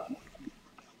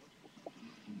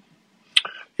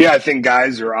 Yeah, I think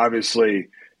guys are obviously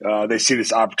they see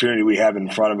this opportunity we have in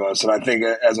front of us, and I think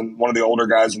as one of the older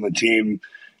guys on the team,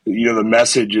 the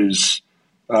message is,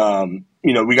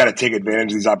 we got to take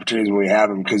advantage of these opportunities when we have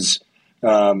them, because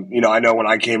I know when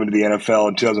I came into the NFL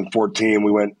in 2014,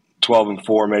 we went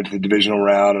 12-4, made it to the divisional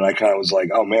round, and I kind of was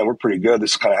like, oh man, we're pretty good.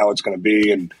 This is kind of how it's going to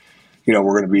be, and we're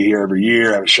going to be here every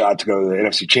year, have a shot to go to the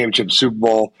NFC Championship, Super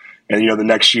Bowl, and the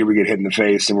next year we get hit in the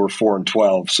face and we're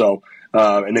 4-12. So,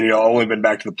 and then only been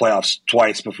back to the playoffs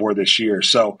twice before this year.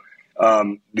 So,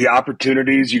 the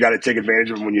opportunities, you got to take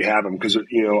advantage of them when you have them, because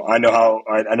I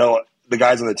know the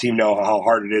guys on the team know how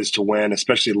hard it is to win,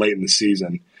 especially late in the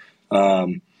season.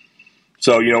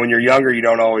 So, when you're younger,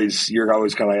 you're always kind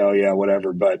of like, oh yeah,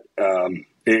 whatever. But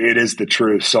it is the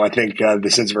truth. So I think the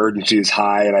sense of urgency is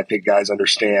high, and I think guys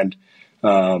understand,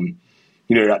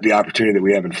 the opportunity that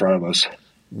we have in front of us.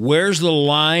 Where's the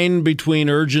line between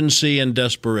urgency and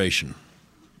desperation?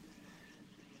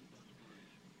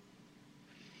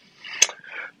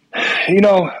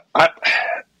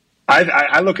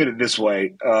 I look at it this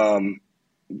way.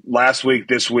 Last week,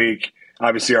 this week,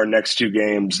 obviously our next two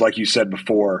games, like you said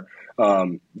before,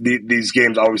 these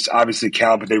games always obviously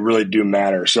count, but they really do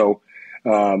matter. So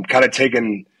I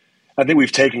think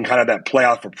we've taken kind of that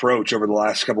playoff approach over the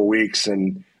last couple of weeks,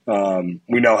 and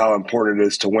we know how important it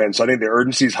is to win. So I think the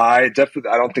urgency is high. Definitely,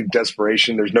 I don't think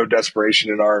desperation. There's no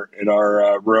desperation in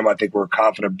our room. I think we're a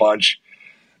confident bunch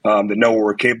that know what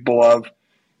we're capable of.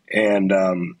 And,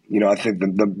 I think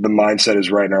the mindset is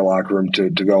right in our locker room to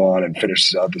go on and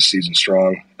finish out the season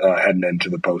strong heading into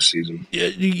the postseason.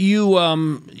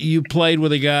 You played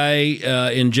with a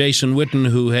guy in Jason Witten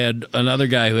who had another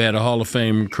guy who had a Hall of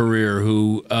Fame career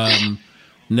who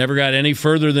never got any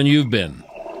further than you've been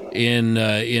in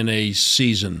a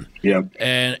season. Yep.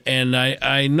 And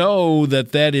I know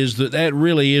that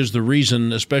really is the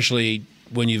reason, especially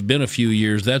when you've been a few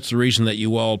years, that's the reason that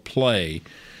you all play.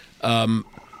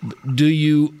 Do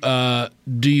you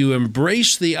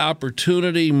embrace the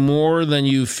opportunity more than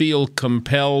you feel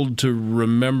compelled to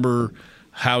remember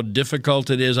how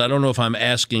difficult it is? I don't know if I'm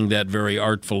asking that very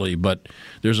artfully, but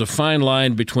there's a fine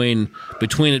line between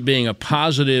it being a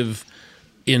positive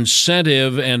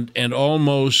incentive and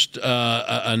almost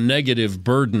a negative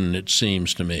burden, it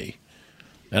seems to me.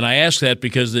 And I ask that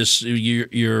because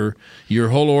your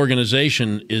whole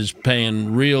organization is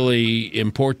paying really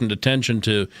important attention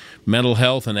to mental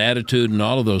health and attitude and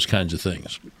all of those kinds of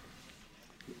things.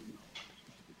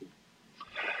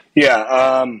 Yeah,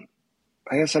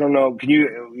 I guess I don't know. Can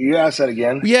you ask that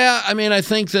again? Yeah, I mean, I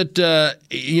think that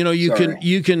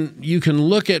you can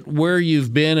look at where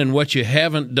you've been and what you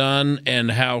haven't done and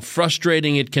how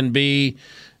frustrating it can be.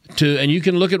 And you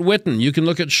can look at Witten, you can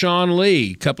look at Sean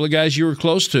Lee, a couple of guys you were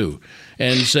close to,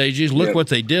 and say, geez, look what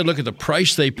they did, look at the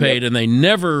price they paid, and they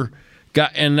never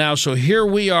got, and now, so here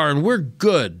we are, and we're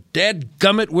good.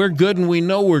 Dadgummit, we're good, and we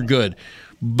know we're good.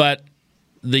 But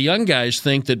the young guys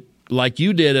think that, like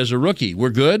you did as a rookie, we're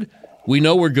good, we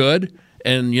know we're good,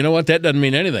 and you know what, that doesn't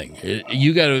mean anything.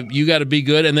 You got to be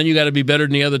good, and then you got to be better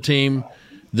than the other team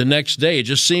the next day. It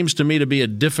just seems to me to be a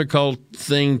difficult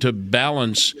thing to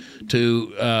balance,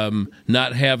 to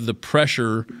not have the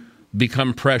pressure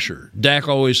become pressure. Dak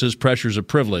always says pressure's a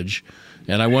privilege,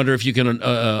 and I wonder if you can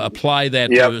apply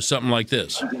that to something like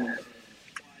this.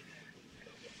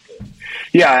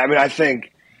 Yeah,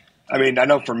 I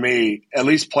know for me, at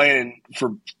least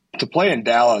to play in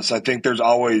Dallas, I think there's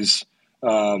always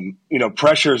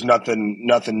pressure is nothing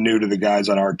new to the guys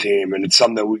on our team, and it's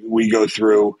something that we go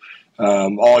through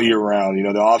all year round.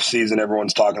 The off season,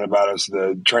 everyone's talking about us,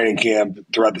 the training camp,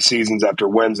 throughout the seasons, after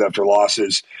wins, after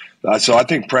losses. So I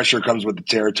think pressure comes with the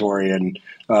territory. And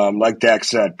like Dak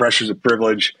said, pressure's a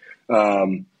privilege.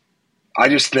 I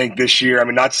just think this year,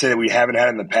 not to say that we haven't had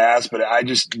it in the past, but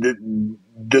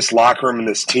this locker room and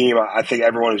this team, I think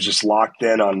everyone is just locked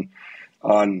in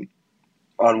on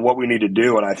what we need to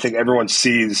do. And I think everyone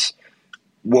sees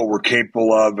what we're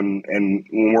capable of, and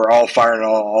when we're all firing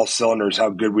all cylinders, how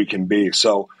good we can be.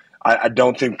 So I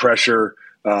don't think pressure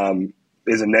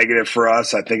is a negative for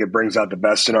us. I think it brings out the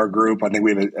best in our group. I think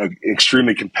we have an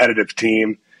extremely competitive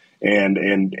team, and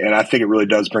I think it really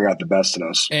does bring out the best in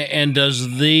us. And does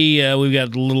we've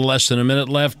got a little less than a minute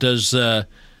left, does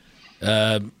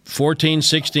 14,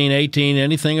 16, 18,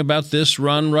 anything about this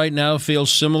run right now feel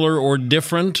similar or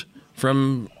different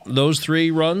from those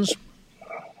three runs?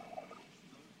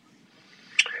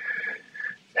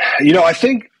 I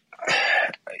think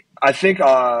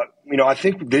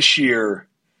this year,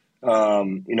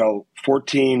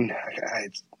 14,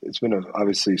 it's been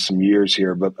obviously some years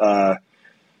here, but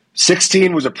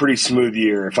 16 was a pretty smooth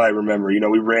year, if I remember.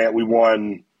 We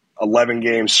won 11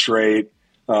 games straight.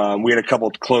 We had a couple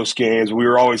of close games. We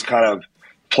were always kind of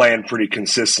playing pretty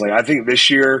consistently. I think this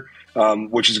year,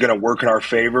 which is going to work in our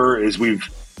favor, is we've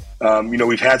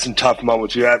had some tough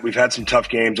moments. We've had some tough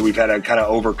games that we've had to kind of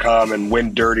overcome and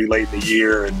win dirty late in the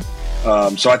year.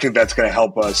 And so I think that's going to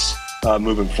help us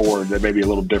moving forward. That may be a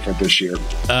little different this year.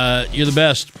 You're the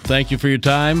best. Thank you for your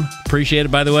time. Appreciate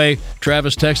it. By the way,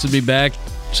 Travis texted me back,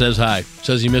 says hi,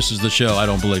 says he misses the show. I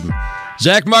don't believe him.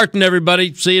 Zach Martin,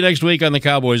 everybody. See you next week on the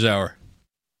Cowboys Hour.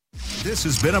 This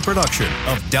has been a production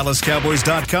of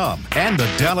DallasCowboys.com and the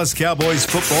Dallas Cowboys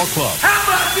Football Club. How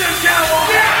about this,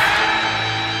 Cowboys? Yeah!